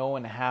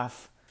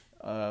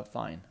 1-0.5,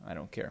 fine. I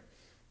don't care.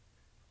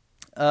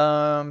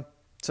 So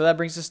that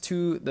brings us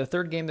to the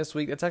third game this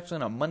week. It's actually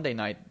on a Monday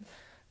night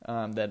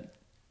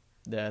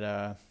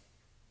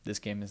this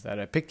game is that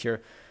I picked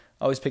here.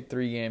 I always pick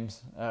 3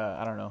 games.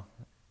 I don't know.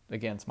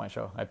 Again, it's my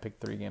show. I pick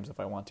 3 games if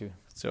I want to.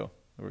 So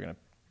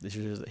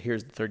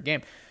here's the third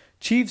game.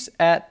 Chiefs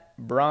at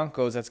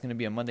Broncos. That's going to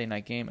be a Monday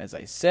night game, as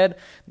I said.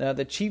 Now,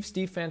 the Chiefs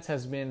defense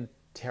has been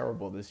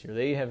terrible this year.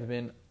 They have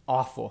been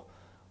awful.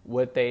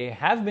 What they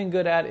have been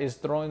good at is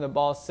throwing the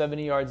ball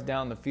 70 yards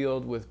down the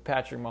field with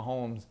Patrick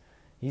Mahomes.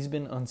 He's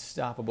been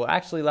unstoppable.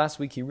 Actually, last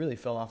week he really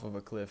fell off of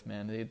a cliff,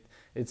 man.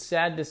 It's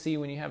sad to see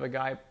when you have a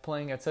guy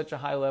playing at such a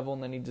high level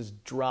and then he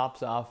just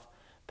drops off.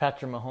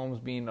 Patrick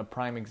Mahomes being a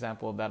prime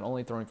example of that,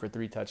 only throwing for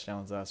 3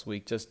 touchdowns last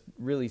week. Just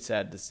really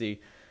sad to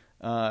see.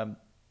 So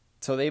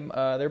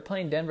they're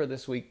playing Denver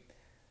this week.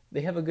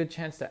 They have a good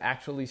chance to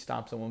actually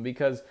stop someone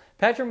because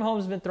Patrick Mahomes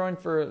has been throwing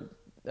for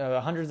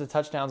hundreds of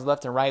touchdowns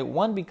left and right.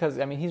 1, because,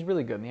 he's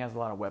really good and he has a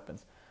lot of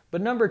weapons. But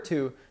number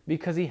 2,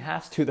 because he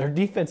has to. Their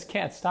defense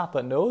can't stop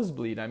a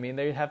nosebleed.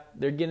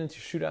 They're getting into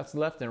shootouts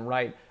left and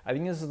right. I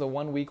think this is the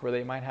one week where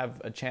they might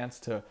have a chance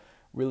to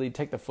really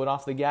take the foot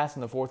off the gas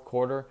in the fourth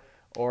quarter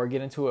or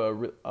get into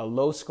a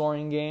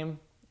low-scoring game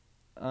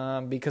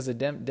because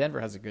Denver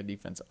has a good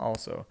defense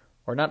also.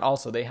 Or not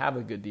also, they have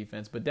a good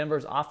defense, but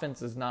Denver's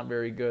offense is not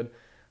very good.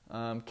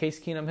 Case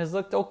Keenum has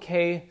looked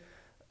okay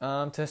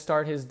to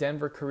start his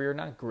Denver career.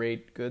 Not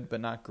great, good, but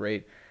not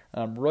great.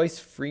 Royce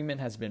Freeman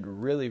has been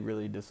really,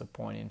 really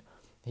disappointing.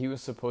 He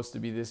was supposed to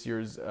be this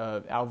year's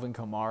Alvin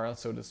Kamara,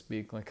 so to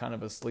speak, like kind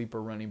of a sleeper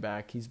running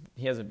back.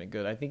 He hasn't been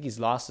good. I think he's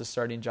lost his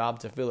starting job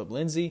to Phillip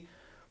Lindsay,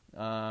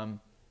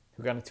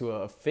 who got into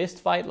a fist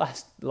fight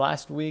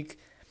last week.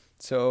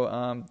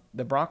 So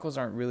the Broncos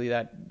aren't really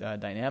that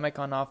dynamic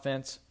on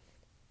offense.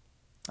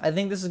 I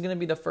think this is going to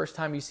be the first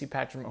time you see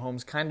Patrick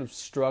Mahomes kind of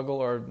struggle,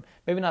 or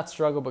maybe not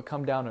struggle, but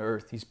come down to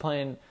earth. He's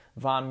playing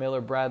Von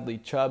Miller, Bradley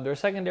Chubb. Their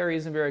secondary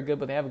isn't very good,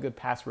 but they have a good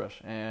pass rush.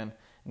 And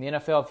in the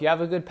NFL, if you have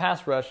a good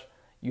pass rush,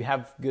 you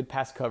have good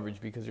pass coverage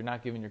because you're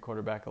not giving your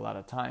quarterback a lot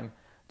of time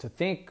to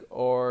think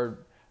or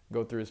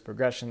go through his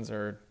progressions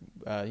or,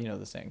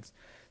 the things.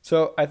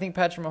 So I think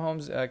Patrick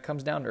Mahomes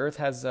comes down to earth,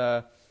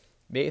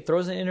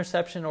 throws an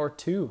interception or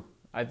two.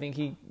 I think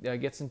he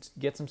gets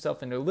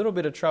himself into a little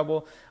bit of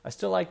trouble. I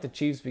still like the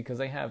Chiefs because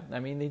they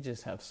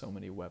just have so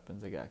many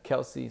weapons. They got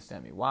Kelsey,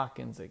 Sammy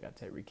Watkins, they got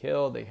Tyreek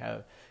Hill, they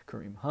have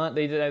Kareem Hunt.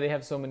 They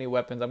have so many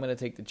weapons. I'm going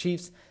to take the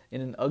Chiefs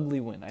in an ugly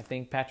win. I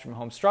think Patrick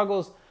Mahomes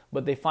struggles,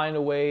 but they find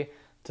a way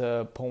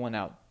to pull one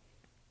out.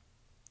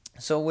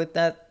 So with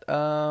that,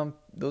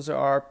 those are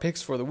our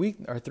picks for the week,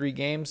 our 3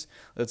 games.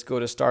 Let's go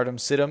to Stardom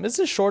Sit-em. It's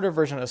a shorter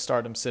version of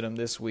Stardom Sit-em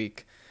this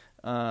week.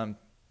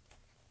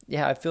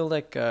 I feel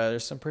like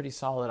there's some pretty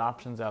solid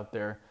options out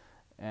there.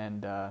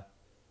 And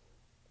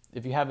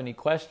if you have any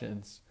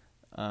questions,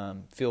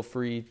 feel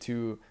free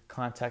to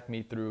contact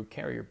me through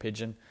Carrier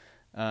Pigeon.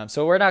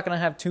 So we're not going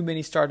to have too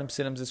many Stardom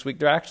Sit-ems this week.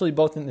 They're actually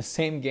both in the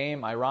same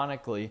game,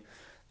 ironically.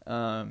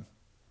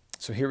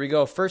 So here we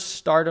go. First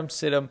Stardom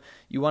Sit-em,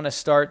 you want to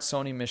start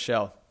Sony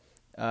Michel.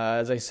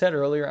 As I said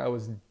earlier, I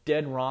was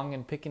dead wrong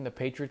in picking the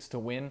Patriots to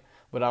win,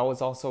 but I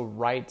was also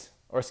right.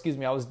 I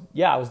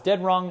was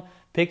dead wrong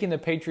picking the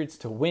Patriots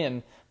to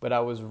win, but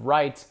I was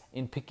right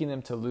in picking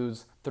them to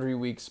lose 3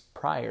 weeks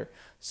prior.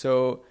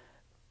 So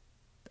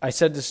I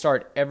said to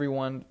start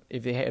everyone.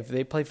 If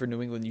they play for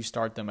New England, you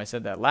start them. I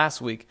said that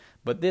last week,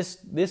 but this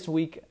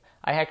week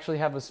I actually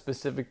have a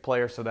specific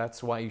player, so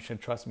that's why you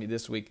should trust me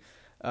this week.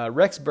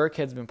 Rex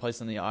Burkhead's been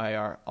placed on the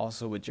IR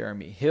also with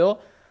Jeremy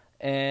Hill,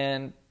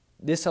 and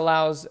this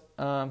allows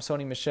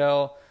Sony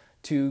Michel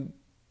to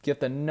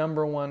get the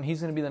number one. He's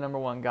going to be the number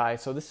one guy.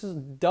 So this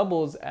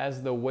doubles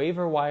as the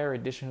waiver wire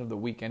edition of the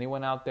week.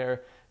 Anyone out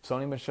there,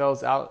 Sony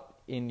Michel's out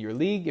in your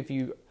league. If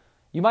you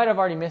might have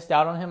already missed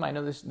out on him. I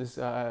know this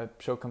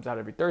show comes out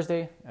every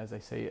Thursday, as I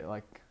say,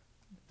 like at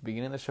the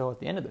beginning of the show, at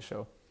the end of the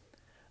show.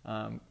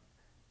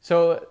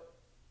 So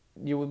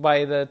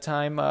by the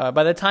time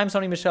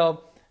Sony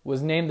Michel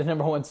was named the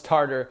number one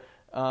starter,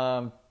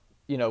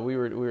 we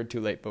were too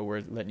late, but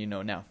we're letting you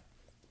know now.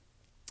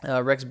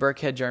 Rex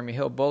Burkhead, Jeremy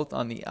Hill, both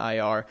on the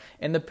IR.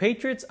 And the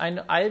Patriots,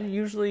 I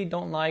usually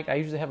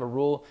have a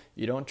rule.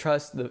 You don't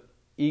trust the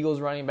Eagles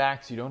running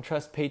backs. You don't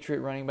trust Patriot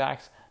running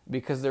backs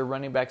because they're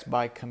running backs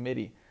by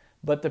committee.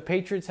 But the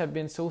Patriots have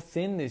been so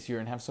thin this year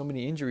and have so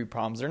many injury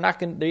problems.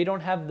 They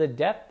don't have the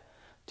depth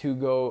to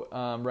go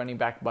running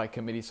back by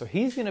committee. So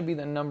he's going to be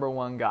the number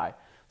one guy.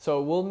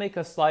 So we'll make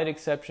a slight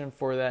exception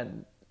for that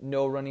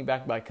no running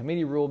back by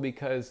committee rule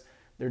because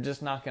they're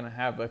just not going to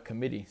have a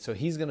committee. So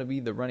he's going to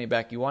be the running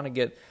back. You want to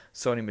get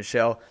Sony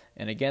Michel.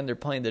 And again, they're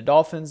playing the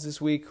Dolphins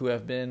this week, who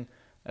have been,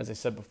 as I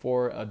said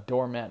before, a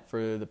doormat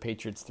for the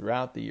Patriots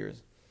throughout the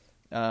years.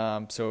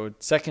 So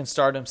second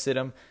stardom,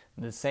 sit-em.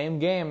 In the same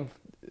game,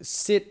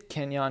 sit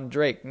Kenyon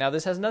Drake. Now,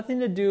 this has nothing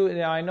to do,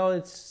 I know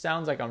it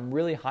sounds like I'm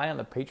really high on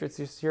the Patriots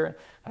this year.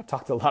 I've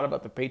talked a lot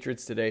about the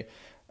Patriots today.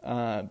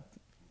 But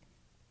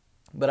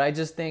I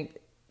just think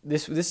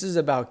this is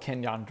about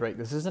Kenyon Drake.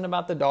 This isn't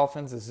about the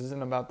Dolphins. This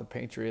isn't about the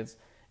Patriots.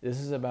 This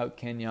is about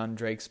Kenyon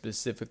Drake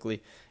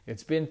specifically.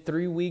 It's been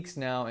 3 weeks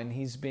now, and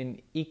he's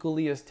been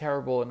equally as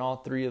terrible in all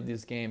 3 of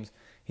these games.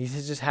 He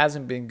just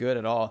hasn't been good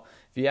at all.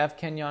 If you have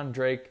Kenyon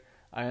Drake,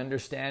 I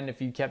understand if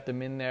you kept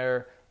him in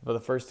there for the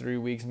first 3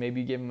 weeks,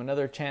 maybe give him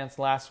another chance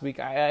last week.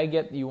 I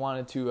get you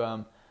wanted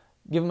to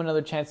give him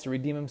another chance to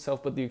redeem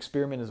himself, but the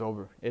experiment is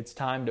over. It's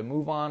time to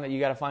move on. You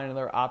got to find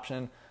another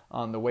option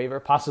on the waiver,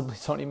 possibly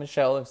Sony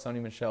Michel. If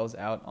Sony Michel's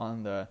out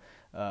on the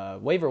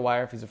waiver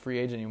wire, if he's a free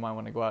agent, you might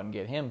want to go out and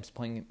get him. He's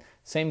playing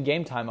same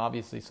game time,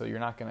 obviously, so you're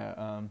not going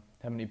to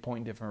have any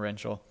point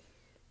differential.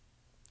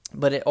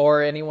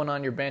 Or anyone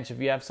on your bench, if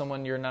you have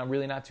someone you're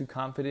not too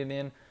confident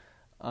in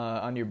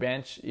on your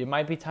bench, it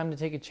might be time to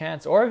take a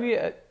chance. Or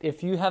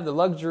if you have the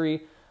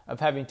luxury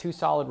of having 2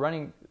 solid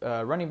running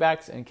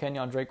backs and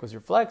Kenyon Drake was your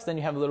flex, then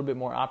you have a little bit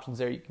more options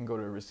there. You can go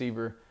to a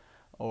receiver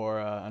or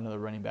another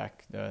running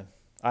back.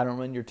 I don't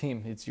run your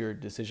team. It's your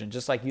decision.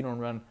 Just like you don't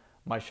run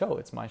my show.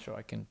 It's my show.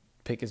 I can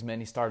pick as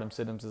many stardom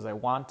sit-ems as I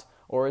want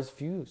or as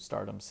few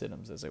stardom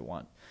sit-ems as I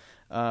want.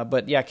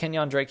 But yeah,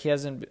 Kenyon Drake, I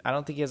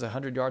don't think he has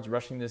 100 yards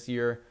rushing this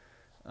year.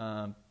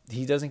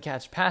 He doesn't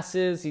catch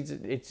passes.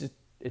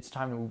 It's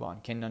time to move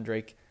on. Kenyon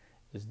Drake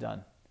is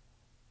done.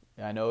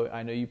 I know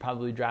you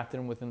probably drafted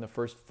him within the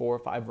first 4 or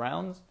 5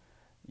 rounds.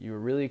 You were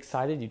really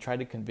excited. You tried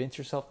to convince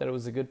yourself that it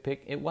was a good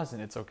pick. It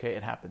wasn't. It's okay.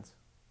 It happens.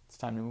 It's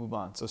time to move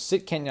on. So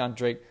sit Kenyon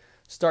Drake.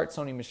 Start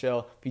Sony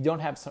Michel. If you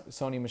don't have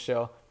Sony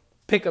Michel,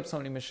 pick up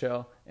Sony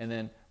Michel and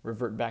then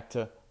revert back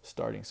to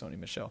starting Sony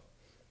Michel.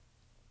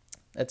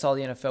 That's all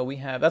the NFL we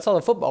have. That's all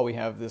the football we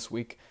have this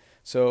week.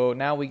 So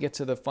now we get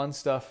to the fun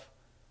stuff.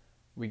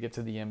 We get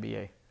to the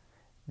NBA.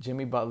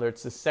 Jimmy Butler.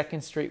 It's the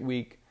second straight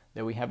week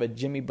that we have a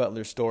Jimmy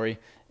Butler story.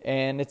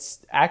 And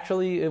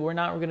we're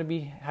not going to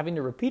be having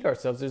to repeat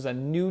ourselves. There's a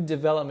new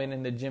development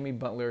in the Jimmy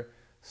Butler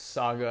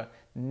saga.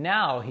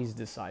 Now he's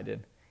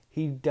decided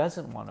he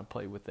doesn't want to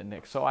play with the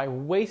Knicks. So I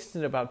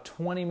wasted about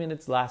 20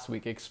 minutes last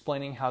week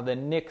explaining how the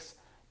Knicks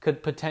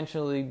could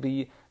potentially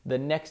be the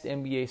next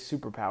NBA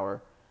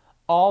superpower,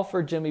 all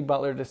for Jimmy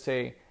Butler to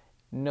say,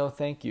 no,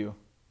 thank you.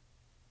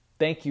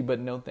 Thank you, but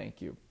no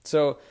thank you.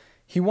 So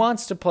he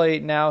wants to play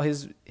now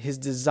his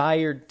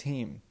desired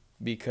team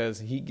because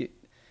he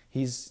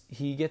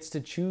gets to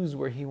choose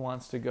where he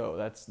wants to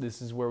go.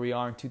 This is where we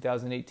are in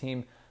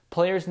 2018.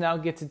 Players now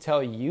get to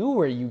tell you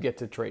where you get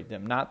to trade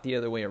them, not the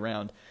other way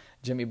around.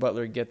 Jimmy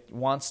Butler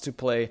wants to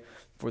play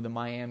for the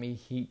Miami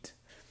Heat.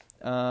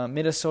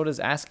 Minnesota's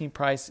asking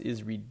price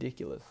is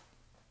ridiculous.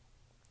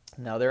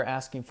 Now they're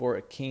asking for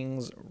a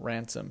king's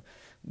ransom.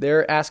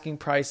 Their asking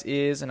price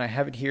is, and I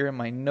have it here in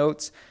my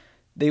notes,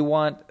 they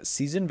want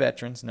seasoned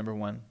veterans, number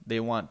one. They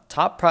want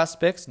top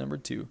prospects, number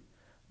two.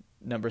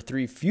 Number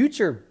three,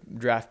 future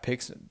draft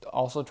picks,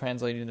 also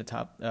translating into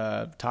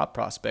top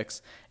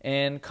prospects.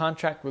 And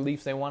contract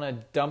relief, they want to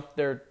dump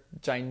their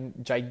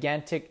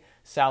gigantic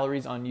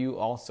salaries on you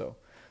also.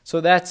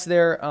 So that's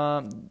their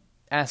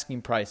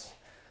asking price.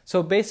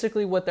 So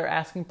basically what their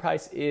asking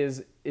price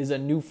is a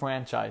new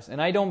franchise.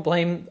 And I don't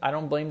blame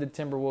the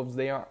Timberwolves.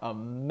 They are a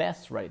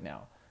mess right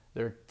now.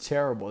 They're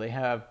terrible. They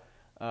have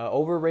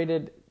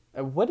overrated.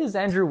 What is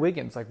Andrew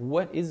Wiggins? Like,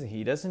 what is he?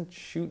 He doesn't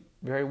shoot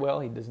very well.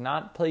 He does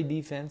not play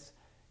defense.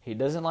 He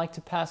doesn't like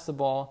to pass the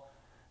ball.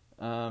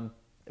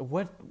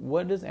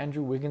 What does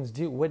Andrew Wiggins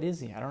do? What is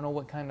he? I don't know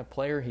what kind of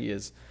player he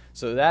is.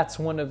 So that's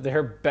one of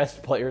their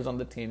best players on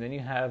the team. Then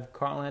you have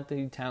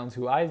Karl-Anthony Towns,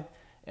 who I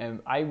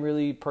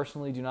really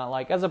personally do not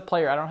like. As a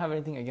player, I don't have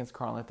anything against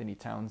Karl-Anthony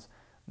Towns,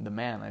 the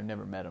man. I've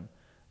never met him.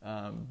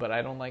 But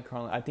I don't like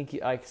Karl. I think,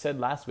 like I said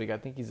last week, I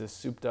think he's a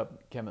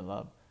souped-up Kevin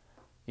Love.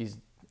 He's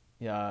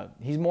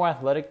more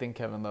athletic than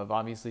Kevin Love.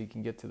 Obviously, he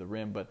can get to the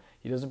rim, but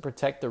he doesn't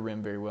protect the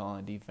rim very well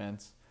on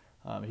defense.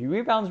 He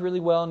rebounds really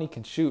well, and he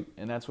can shoot,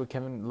 and that's what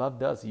Kevin Love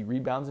does. He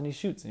rebounds and he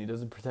shoots, and he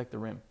doesn't protect the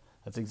rim.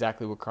 That's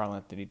exactly what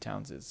Karl-Anthony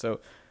Towns is. So,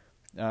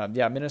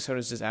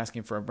 Minnesota's just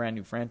asking for a brand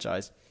new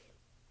franchise.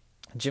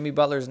 Jimmy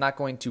Butler is not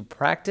going to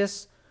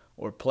practice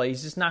or play.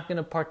 He's just not going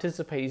to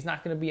participate. He's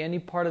not going to be any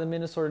part of the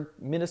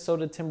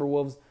Minnesota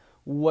Timberwolves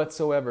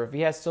whatsoever. If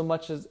he has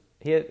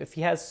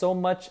so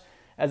much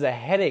as a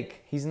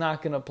headache, he's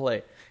not going to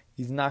play.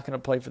 He's not going to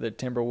play for the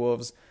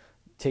Timberwolves,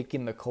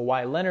 taking the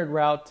Kawhi Leonard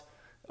route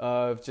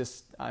of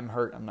just, I'm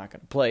hurt, I'm not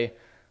going to play.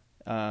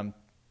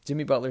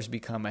 Jimmy Butler's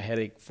become a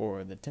headache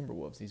for the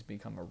Timberwolves. He's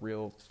become a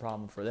real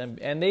problem for them.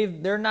 And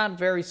they're not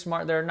very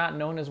smart. They're not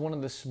known as one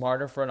of the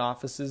smarter front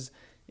offices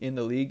in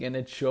the league, and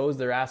it shows.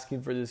 They're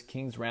asking for this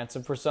king's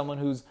ransom for someone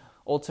who's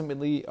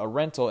ultimately a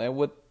rental. And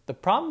what the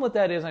problem with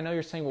that is, I know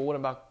you're saying, well, what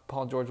about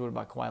Paul George? What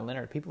about Kawhi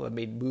Leonard? People have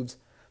made moves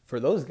for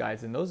those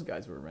guys, and those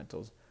guys were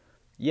rentals.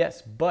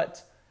 Yes,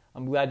 but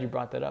I'm glad you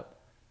brought that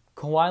up.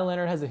 Kawhi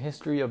Leonard has a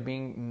history of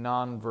being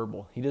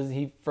nonverbal.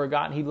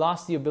 He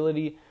lost the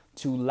ability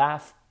to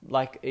laugh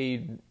like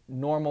a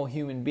normal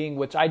human being,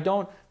 which I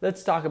don't.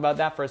 Let's talk about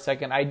that for a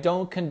second. I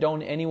don't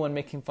condone anyone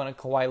making fun of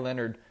Kawhi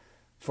Leonard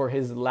for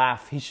his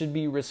laugh. He should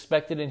be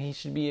respected and he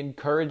should be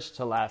encouraged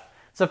to laugh.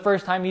 It's the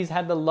first time he's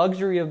had the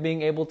luxury of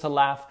being able to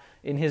laugh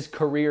in his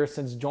career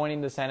since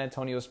joining the San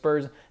Antonio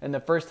Spurs. And the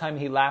first time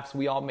he laughs,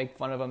 we all make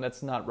fun of him.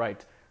 That's not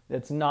right.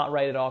 That's not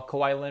right at all.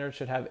 Kawhi Leonard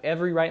should have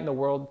every right in the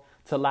world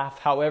to laugh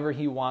however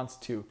he wants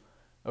to.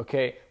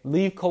 Okay?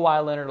 Leave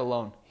Kawhi Leonard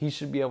alone. He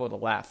should be able to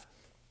laugh.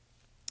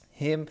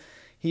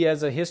 He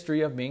has a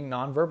history of being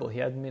nonverbal. He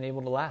hasn't been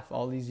able to laugh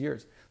all these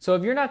years. So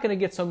if you're not going to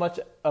get so much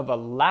of a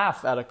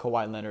laugh out of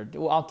Kawhi Leonard,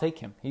 well, I'll take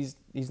him. He's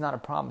not a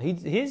problem.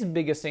 His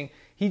biggest thing,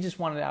 he just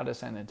wanted out of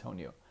San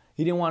Antonio.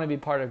 He didn't want to be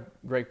part of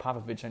Greg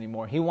Popovich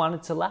anymore. He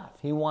wanted to laugh.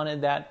 He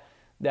wanted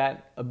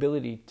that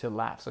ability to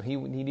laugh. So he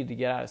needed to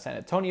get out of San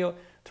Antonio.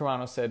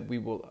 Toronto said, we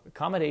will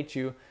accommodate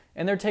you.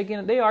 And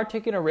they are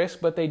taking a risk,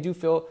 but they do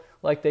feel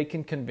like they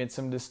can convince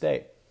him to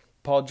stay.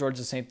 Paul George,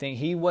 the same thing.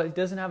 He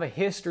doesn't have a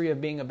history of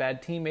being a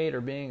bad teammate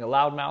or being a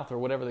loudmouth or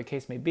whatever the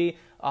case may be,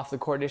 off the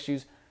court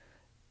issues.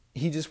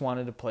 He just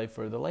wanted to play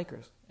for the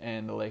Lakers,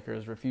 and the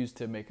Lakers refused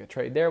to make a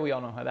trade there. We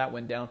all know how that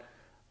went down.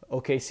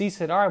 OKC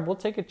said, all right, we'll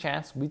take a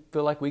chance. We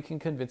feel like we can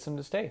convince him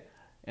to stay.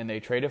 And they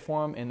traded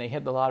for him, and they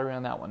hit the lottery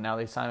on that one. Now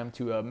they signed him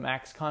to a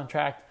max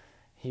contract.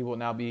 He will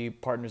now be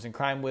partners in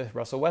crime with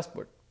Russell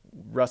Westbrook.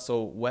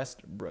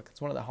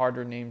 It's one of the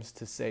harder names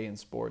to say in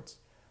sports.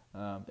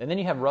 And then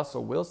you have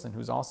Russell Wilson,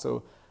 who's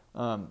also,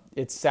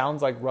 it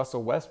sounds like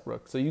Russell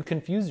Westbrook. So you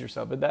confuse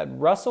yourself. But that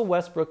Russell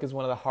Westbrook is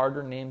one of the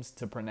harder names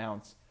to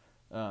pronounce.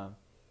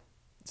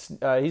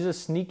 He's a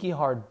sneaky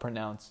hard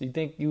pronounce.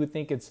 You would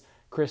think it's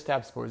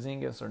Kristaps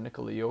Porzingis or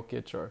Nikola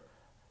Jokic or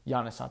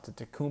Giannis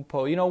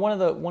Antetokounmpo. You know, one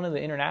of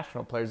the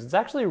international players. It's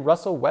actually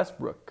Russell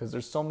Westbrook because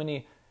there's so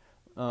many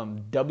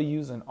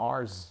W's and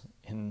R's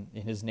in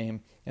his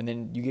name, and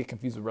then you get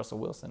confused with Russell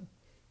Wilson.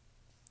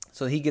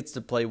 So he gets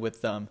to play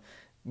with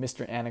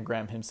Mr.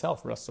 Anagram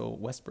himself, Russell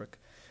Westbrook.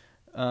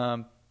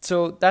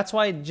 So that's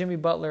why Jimmy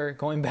Butler,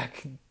 going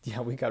back,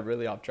 we got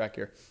really off track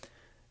here.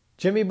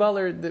 Jimmy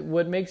Butler,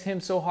 what makes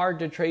him so hard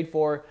to trade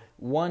for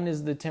One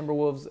is the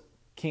Timberwolves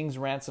King's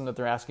ransom that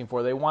they're asking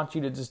for. They want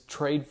you to just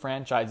trade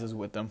franchises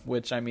with them,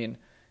 which, I mean,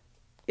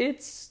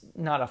 it's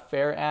not a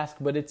fair ask,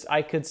 but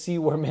I could see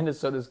where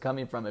Minnesota's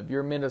coming from. If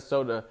you're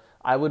Minnesota,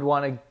 I would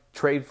want to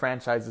trade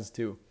franchises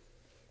too.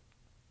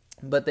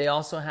 But they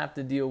also have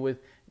to deal with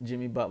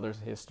Jimmy Butler's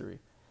history.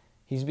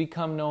 He's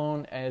become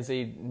known as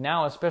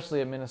now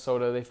especially at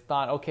Minnesota, they've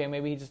thought, okay,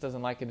 maybe he just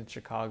doesn't like it in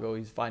Chicago.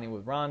 He's fighting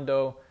with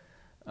Rondo.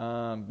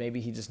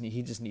 Maybe he just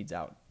needs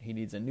out. He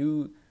needs a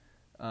new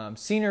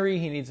scenery.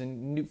 He needs a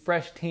new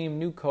fresh team,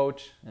 new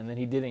coach. And then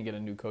he didn't get a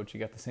new coach. He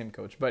got the same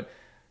coach. But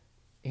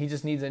he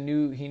just needs a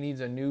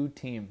new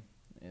team.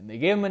 And they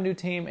gave him a new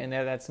team, and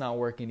that's not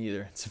working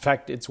either. In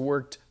fact, it's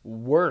worked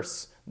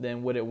worse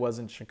than what it was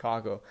in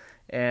Chicago.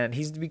 And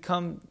he's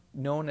become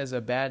known as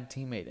a bad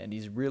teammate, and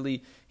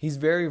he's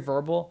very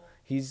verbal.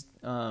 He's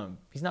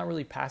not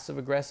really passive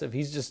aggressive.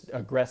 He's just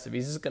aggressive.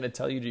 He's just going to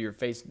tell you to your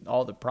face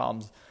all the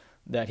problems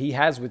that he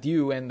has with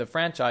you and the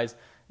franchise,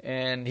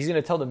 and he's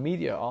going to tell the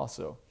media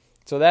also.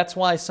 So that's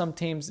why some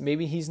teams,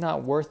 maybe he's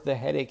not worth the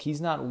headache.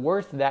 He's not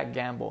worth that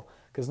gamble.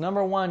 Because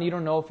number one, you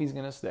don't know if he's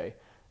going to stay.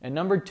 And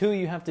number two,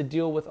 you have to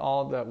deal with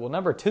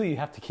number two, you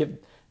have to give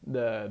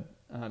the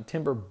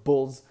Timber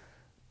Bulls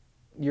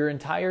your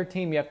entire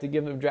team. You have to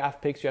give them draft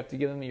picks. You have to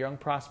give them the young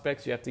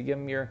prospects. You have to give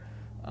them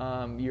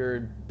your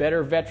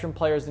better veteran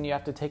players, and you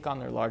have to take on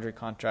their larger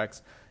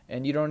contracts.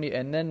 And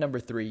and then number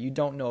three, you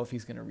don't know if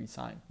he's going to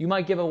resign. You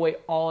might give away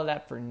all of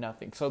that for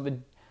nothing. So the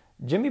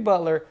Jimmy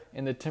Butler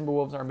and the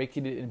Timberwolves are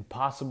making it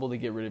impossible to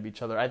get rid of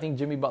each other. I think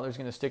Jimmy Butler is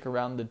going to stick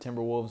around the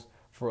Timberwolves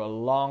for a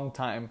long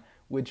time,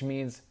 which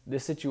means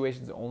this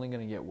situation is only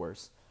going to get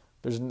worse.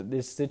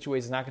 This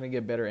situation is not going to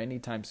get better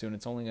anytime soon.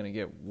 It's only going to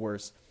get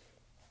worse.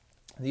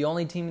 The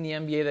only team in the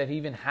NBA that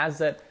even has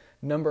that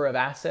number of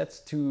assets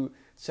to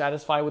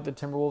satisfy what the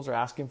Timberwolves are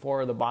asking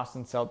for are the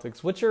Boston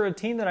Celtics, which are a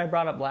team that I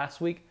brought up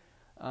last week.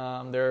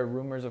 There are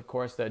rumors, of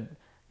course, that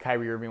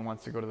Kyrie Irving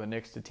wants to go to the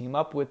Knicks to team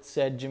up with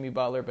said Jimmy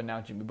Butler, but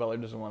now Jimmy Butler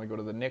doesn't want to go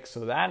to the Knicks.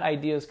 So that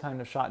idea is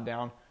kind of shot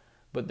down,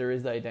 but there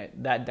is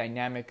that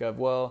dynamic of,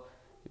 well,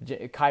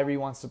 Kyrie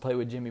wants to play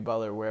with Jimmy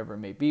Butler wherever it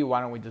may be.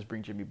 Why don't we just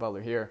bring Jimmy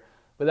Butler here?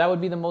 But that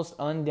would be the most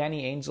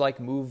un-Danny Ainge-like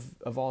move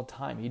of all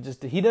time.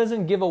 He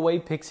doesn't give away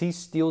picks. He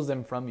steals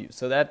them from you.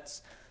 So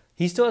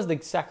he still has the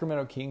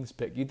Sacramento Kings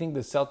pick. You think the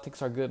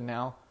Celtics are good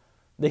now?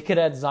 They could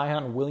add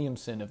Zion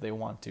Williamson if they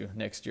want to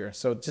next year.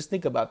 So just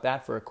think about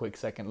that for a quick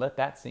second. Let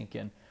that sink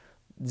in.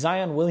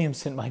 Zion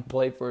Williamson might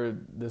play for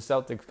the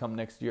Celtics come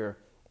next year.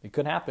 It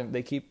could happen.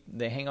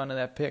 They hang on to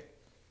that pick.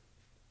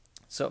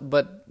 So,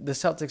 but the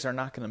Celtics are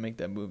not going to make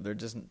that move.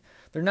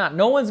 They're not.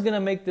 No one's going to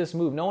make this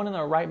move. No one in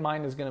their right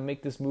mind is going to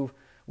make this move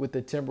with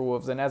the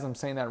Timberwolves. And as I'm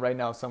saying that right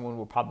now, someone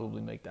will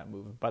probably make that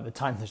move by the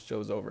time this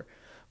show's over.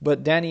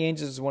 But Danny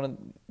Ainge is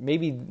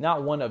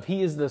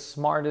he is the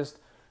smartest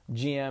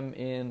GM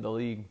in the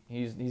league.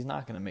 He's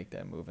not going to make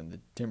that move, and the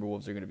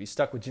Timberwolves are going to be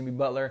stuck with Jimmy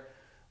Butler.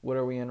 What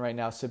are we in right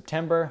now?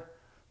 September.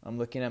 I'm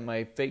looking at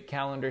my fake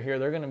calendar here.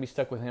 They're going to be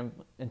stuck with him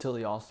until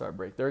the All-Star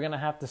break. They're going to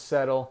have to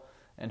settle,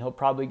 and he'll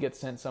probably get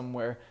sent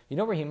somewhere. You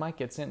know where he might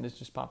get sent? This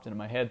just popped into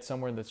my head.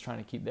 Somewhere that's trying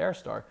to keep their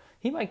star.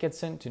 He might get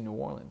sent to New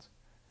Orleans.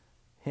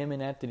 Him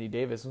and Anthony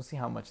Davis. We'll see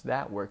how much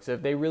that works.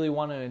 If they really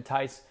want to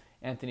entice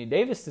Anthony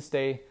Davis to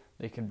stay,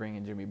 they can bring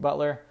in Jimmy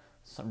Butler,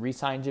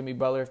 re-sign Jimmy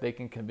Butler if they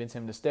can convince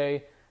him to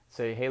stay.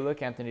 Say, hey,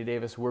 look, Anthony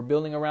Davis, we're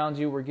building around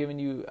you. We're giving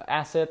you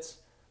assets.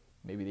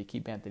 Maybe they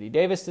keep Anthony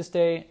Davis to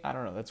stay. I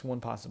don't know. That's one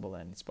possible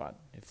landing spot.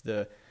 If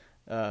the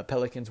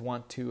Pelicans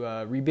want to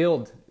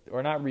rebuild,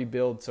 or not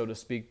rebuild, so to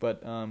speak,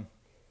 but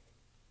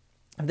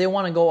if they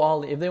want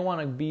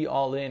to be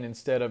all in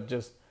instead of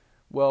just,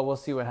 well, we'll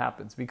see what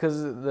happens.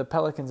 Because the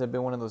Pelicans have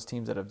been one of those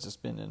teams that have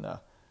just been in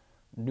a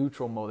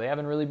neutral mode. They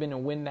haven't really been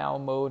in win now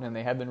mode, and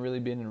they haven't really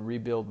been in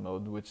rebuild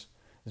mode, which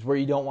is where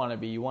you don't want to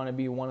be. You want to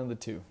be one of the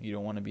two. You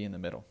don't want to be in the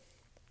middle.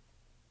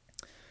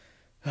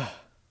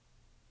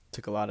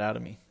 Took a lot out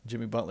of me.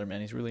 Jimmy Butler,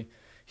 man,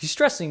 he's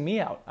stressing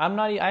me out.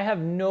 I have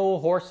no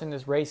horse in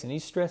this race, and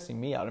he's stressing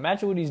me out.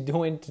 Imagine what he's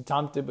doing to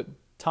Tom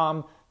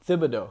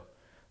Thibodeau.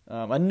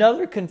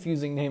 Another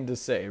confusing name to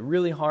say.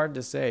 Really hard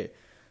to say.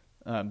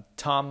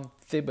 Tom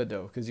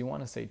Thibodeau, because you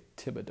want to say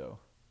Thibodeau.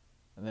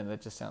 And then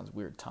that just sounds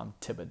weird. Tom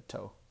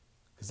Thibodeau.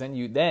 Because then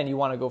you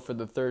want to go for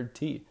the third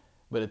T,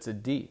 but it's a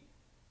D.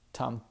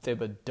 Tom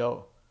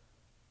Thibodeau.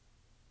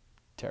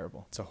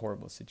 Terrible. It's a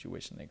horrible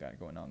situation they got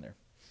going on there.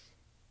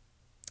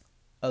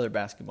 Other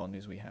basketball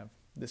news we have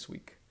this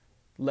week.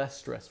 Less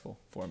stressful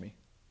for me.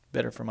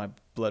 Better for my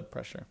blood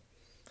pressure.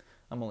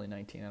 I'm only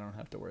 19. I don't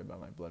have to worry about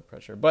my blood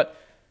pressure. But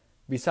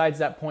besides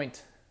that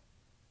point,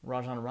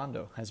 Rajon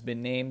Rondo has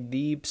been named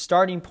the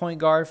starting point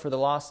guard for the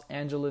Los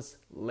Angeles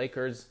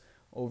Lakers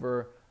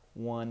over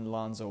one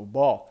Lonzo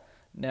Ball.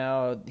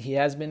 Now, he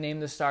has been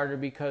named the starter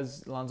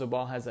because Lonzo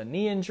Ball has a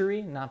knee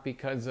injury, not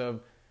because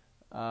of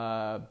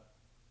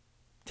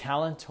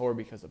talent or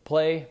because of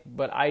play.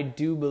 But I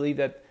do believe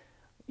that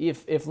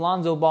if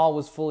Lonzo Ball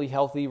was fully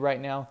healthy right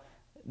now,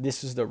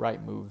 this is the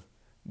right move.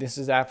 This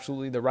is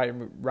absolutely the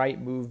right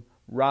move.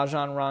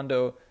 Rajon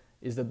Rondo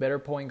is the better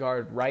point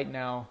guard right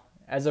now,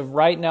 As of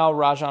right now,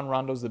 Rajon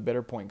Rondo's the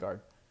better point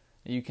guard.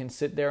 You can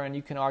sit there and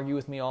you can argue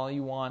with me all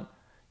you want.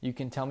 You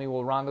can tell me,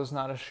 well, Rondo's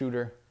not a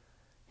shooter.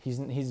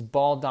 He's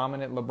ball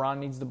dominant. LeBron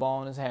needs the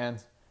ball in his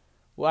hands.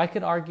 Well, I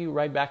could argue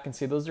right back and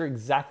say those are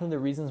exactly the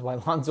reasons why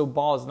Lonzo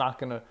Ball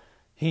is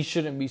he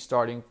shouldn't be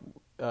starting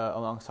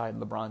alongside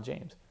LeBron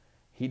James.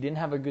 He didn't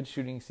have a good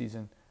shooting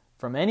season.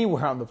 From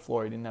anywhere on the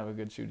floor, he didn't have a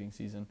good shooting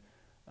season.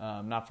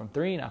 Not from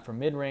three, not from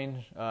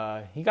mid-range.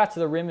 He got to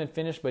the rim and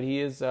finished, but he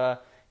is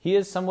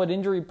somewhat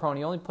injury prone.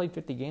 He only played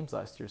 50 games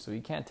last year, so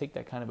he can't take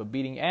that kind of a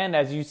beating. And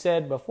as you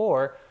said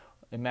before,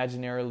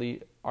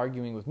 imaginarily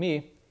arguing with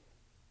me,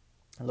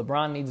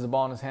 LeBron needs the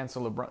ball in his hands,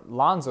 so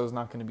Lonzo's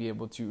not going to be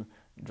able to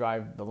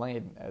drive the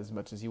lane as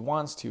much as he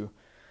wants to.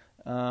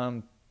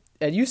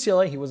 At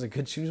UCLA, he was a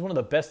good shooter. He was one of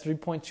the best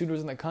three-point shooters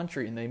in the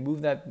country, and they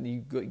moved that. You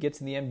get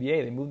to the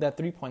NBA, they moved that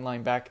three-point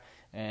line back,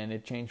 and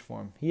it changed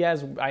for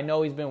him. I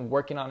know he's been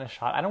working on his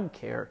shot. I don't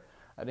care.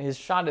 His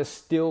shot is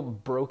still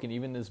broken,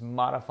 even this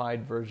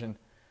modified version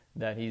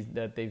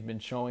that they've been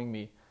showing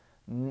me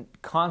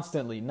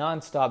constantly,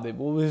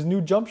 nonstop. His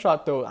new jump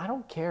shot, though, I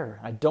don't care.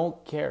 I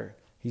don't care.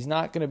 He's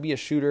not going to be a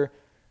shooter.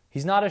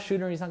 He's not a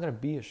shooter, and he's not going to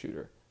be a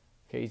shooter.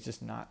 Okay, he's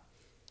just not.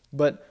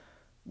 But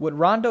what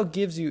Rondo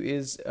gives you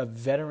is a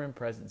veteran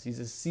presence. He's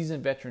a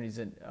seasoned veteran. He's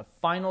a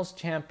finals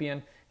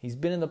champion. He's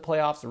been in the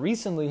playoffs.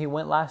 Recently, he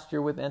went last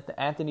year with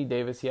Anthony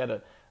Davis. He had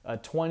a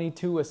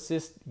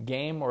 22-assist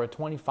game or a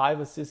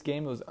 25-assist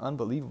game. It was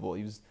unbelievable.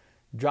 He was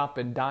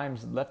dropping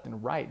dimes left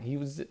and right.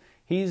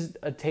 He's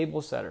a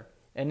table setter.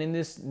 And in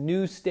this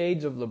new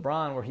stage of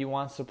LeBron where he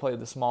wants to play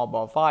the small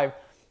ball five,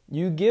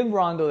 you give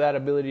Rondo that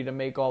ability to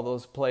make all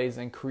those plays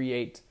and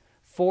create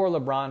for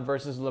LeBron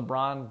versus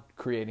LeBron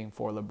creating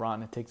for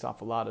LeBron. It takes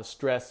off a lot of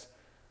stress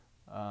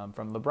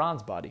from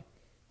LeBron's body.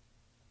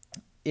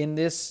 In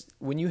this,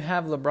 when you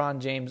have LeBron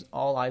James,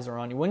 all eyes are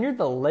on you. When you're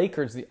the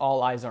Lakers,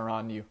 all eyes are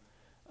on you.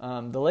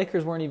 The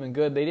Lakers weren't even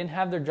good. They didn't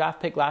have their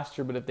draft pick last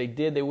year, but if they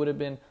did, they would have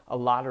been a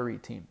lottery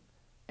team.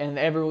 And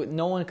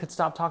no one could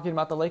stop talking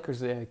about the Lakers.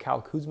 They had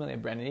Kyle Kuzma, they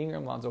had Brandon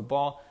Ingram, Lonzo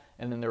Ball,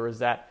 and then there was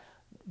that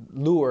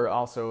lure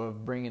also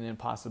of bringing in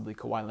possibly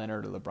Kawhi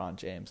Leonard or LeBron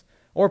James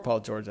or Paul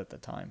George at the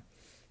time.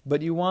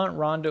 But you want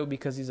Rondo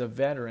because he's a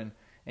veteran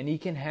and he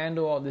can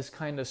handle all this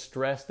kind of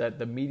stress that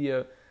the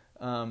media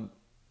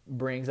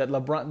brings, that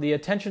the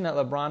attention that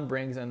LeBron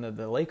brings and that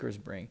the Lakers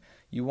bring.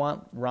 You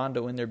want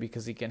Rondo in there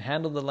because he can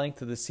handle the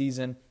length of the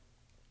season.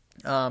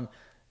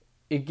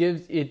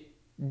 It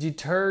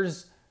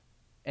deters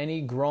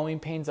any growing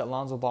pains that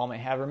Lonzo Ball may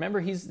have. Remember,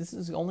 this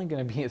is only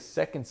going to be his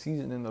second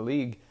season in the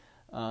league.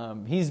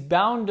 He's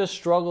bound to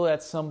struggle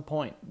at some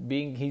point,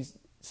 he's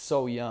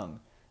so young.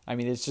 I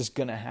mean, it's just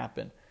going to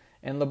happen.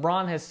 And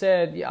LeBron has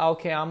said, yeah,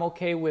 okay, I'm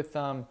okay with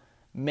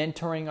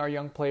mentoring our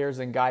young players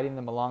and guiding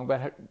them along,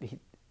 but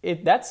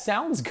that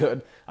sounds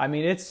good. I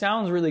mean, it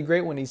sounds really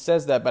great when he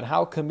says that, but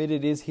how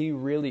committed is he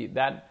really?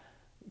 That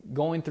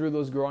going through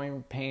those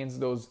growing pains,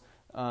 those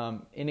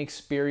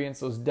inexperience,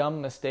 those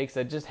dumb mistakes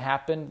that just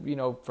happen,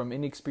 from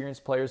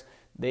inexperienced players,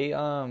 they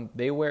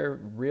wear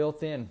real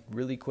thin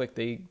really quick.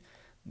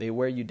 They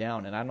wear you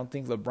down, and I don't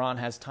think LeBron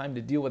has time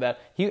to deal with that.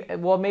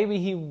 Maybe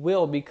he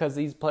will because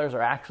these players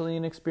are actually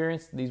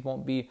inexperienced. These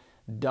won't be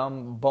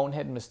dumb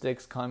bonehead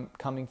mistakes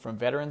coming from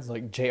veterans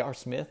like J.R.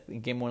 Smith in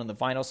Game 1 of the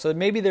Finals. So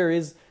maybe there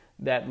is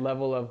that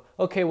level of,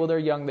 okay, well, they're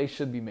young. They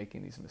should be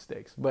making these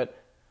mistakes. But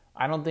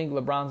I don't think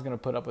LeBron's going to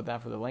put up with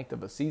that for the length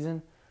of a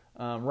season.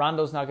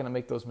 Rondo's not going to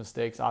make those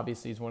mistakes.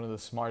 Obviously, he's one of the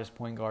smartest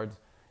point guards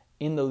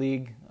in the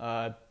league.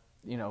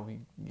 You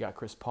got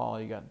Chris Paul.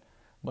 You got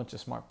a bunch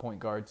of smart point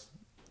guards.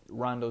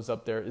 Rondo's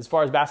up there. As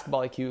far as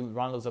basketball IQ,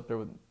 Rondo's up there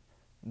with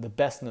the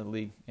best in the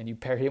league. And you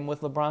pair him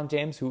with LeBron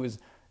James, who is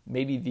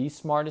maybe the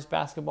smartest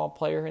basketball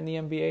player in the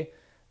NBA.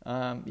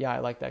 I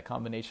like that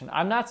combination.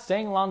 I'm not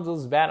saying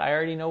Lonzo's bad. I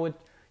already know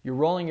what you're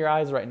rolling your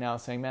eyes right now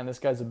saying, man, this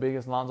guy's the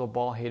biggest Lonzo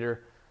Ball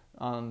hater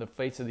on the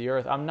face of the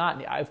earth. I'm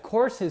not. Of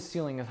course his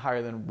ceiling is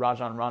higher than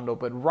Rajon Rondo,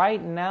 but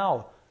right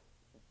now,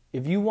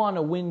 if you want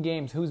to win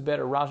games, who's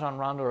better, Rajon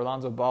Rondo or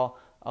Lonzo Ball?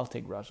 I'll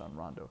take Rajon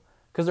Rondo.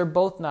 Because they're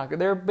both not good.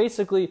 They're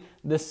basically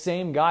the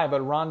same guy, but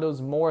Rondo's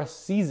more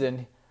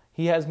seasoned.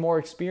 He has more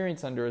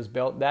experience under his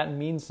belt. That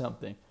means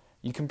something.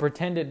 You can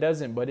pretend it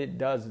doesn't, but it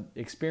does.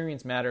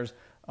 Experience matters.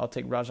 I'll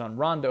take Rajon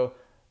Rondo.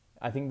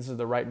 I think this is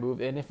the right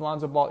move. And if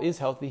Lonzo Ball is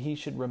healthy, he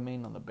should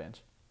remain on the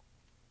bench.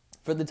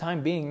 For the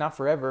time being, not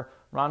forever.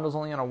 Rondo's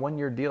only on a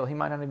one-year deal. He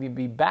might not even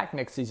be back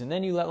next season.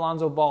 Then you let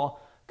Lonzo Ball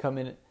come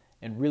in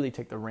and really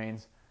take the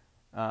reins.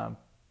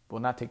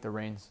 Not take the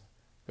reins,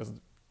 because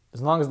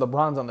as long as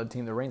LeBron's on the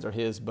team, the reins are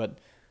his, but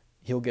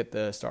he'll get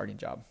the starting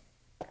job.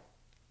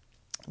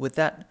 With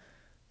that,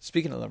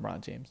 speaking of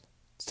LeBron James,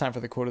 it's time for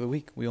the quote of the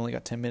week. We only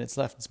got 10 minutes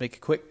left. Let's make it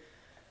quick.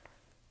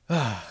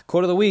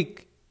 Quote of the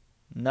week,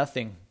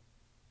 nothing,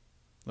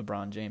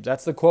 LeBron James.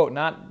 That's the quote.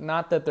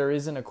 Not that there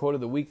isn't a quote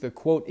of the week. The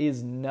quote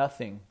is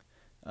nothing,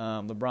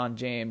 LeBron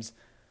James.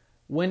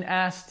 When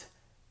asked,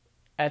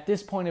 at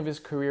this point of his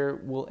career,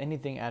 will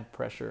anything add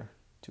pressure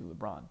to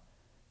LeBron?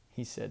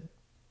 He said,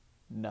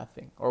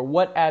 nothing. Or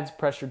what adds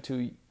pressure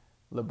to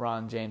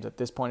LeBron James at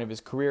this point of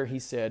his career? He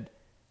said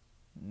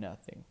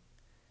nothing.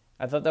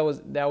 I thought that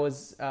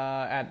was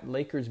at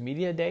Lakers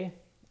Media Day.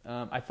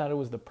 I thought it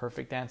was the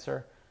perfect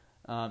answer.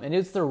 And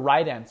it's the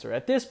right answer.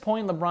 At this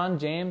point, LeBron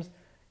James,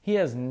 he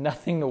has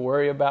nothing to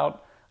worry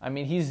about. I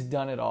mean, he's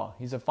done it all.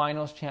 He's a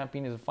finals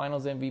champion. He's a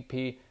finals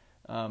MVP,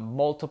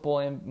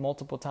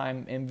 multiple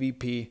time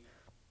MVP.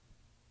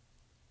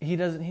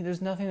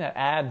 There's nothing that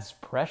adds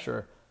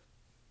pressure.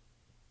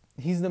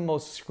 He's the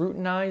most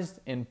scrutinized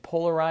and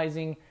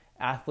polarizing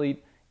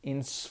athlete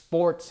in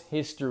sports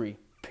history,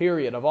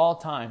 period, of all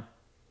time.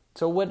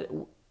 So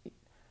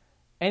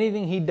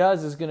anything he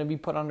does is going to be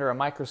put under a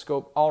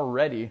microscope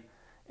already.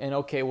 And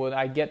okay, well,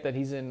 I get that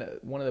he's in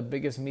one of the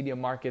biggest media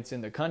markets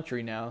in the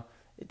country now.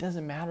 It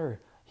doesn't matter.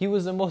 He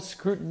was the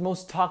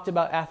most talked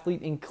about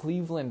athlete in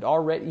Cleveland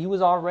already. He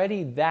was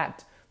already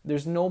that.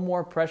 There's no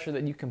more pressure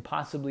that you can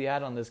possibly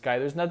add on this guy.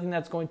 There's nothing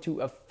that's going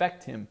to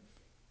affect him.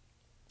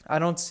 I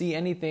don't see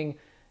anything.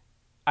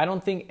 I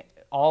don't think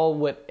all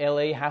what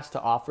LA has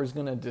to offer is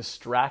going to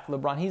distract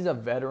LeBron. He's a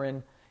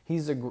veteran.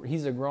 He's a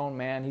grown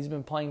man. He's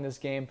been playing this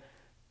game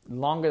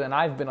longer than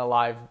I've been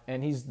alive,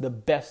 and he's the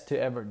best to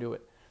ever do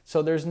it.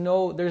 So there's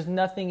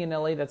nothing in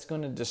LA that's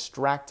going to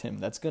distract him.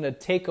 That's going to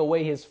take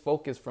away his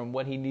focus from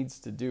what he needs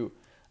to do.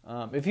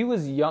 If he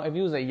was a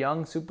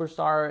young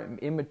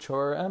superstar,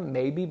 immature,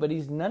 maybe, but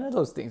he's none of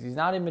those things. He's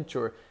not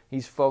immature.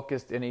 He's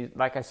focused, and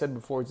like I said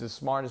before, he's the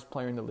smartest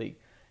player in the league.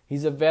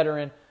 He's a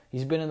veteran.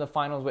 He's been in the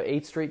finals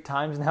 8 straight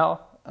times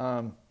now,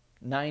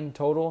 9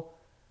 total.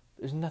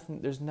 There's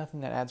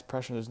nothing that adds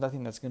pressure. There's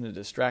nothing that's going to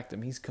distract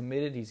him. He's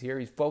committed. He's here.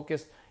 He's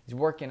focused. He's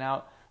working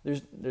out.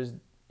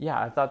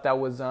 I thought that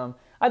was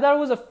I thought it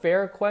was a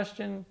fair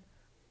question,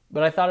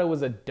 but I thought it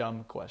was a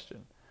dumb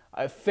question.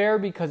 Fair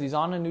because he's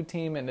on a new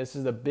team and this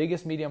is the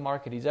biggest media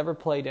market he's ever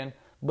played in,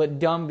 but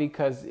dumb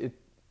because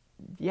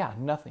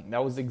nothing.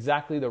 That was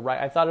exactly the right.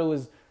 I thought it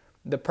was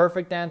the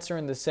perfect answer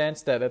in the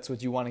sense that that's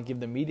what you want to give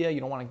the media. You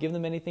don't want to give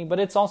them anything, but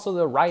it's also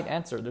the right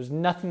answer. There's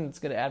nothing that's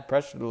going to add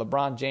pressure to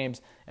LeBron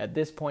James at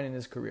this point in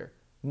his career.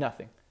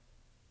 Nothing.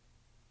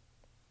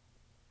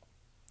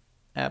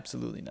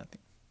 Absolutely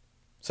nothing.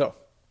 So,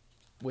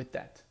 with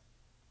that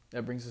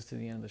brings us to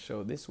the end of the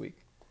show this week.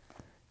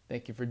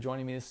 Thank you for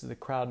joining me. This is the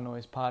Crowd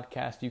Noise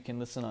Podcast. You can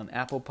listen on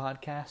Apple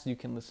Podcasts. You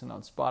can listen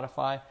on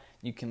Spotify.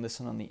 You can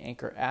listen on the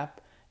Anchor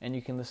app. And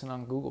you can listen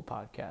on Google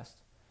Podcasts.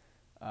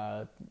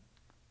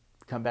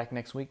 Come back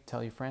next week.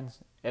 Tell your friends.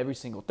 Every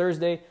single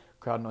Thursday,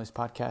 Crowd Noise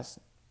Podcast.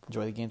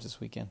 Enjoy the games this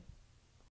weekend.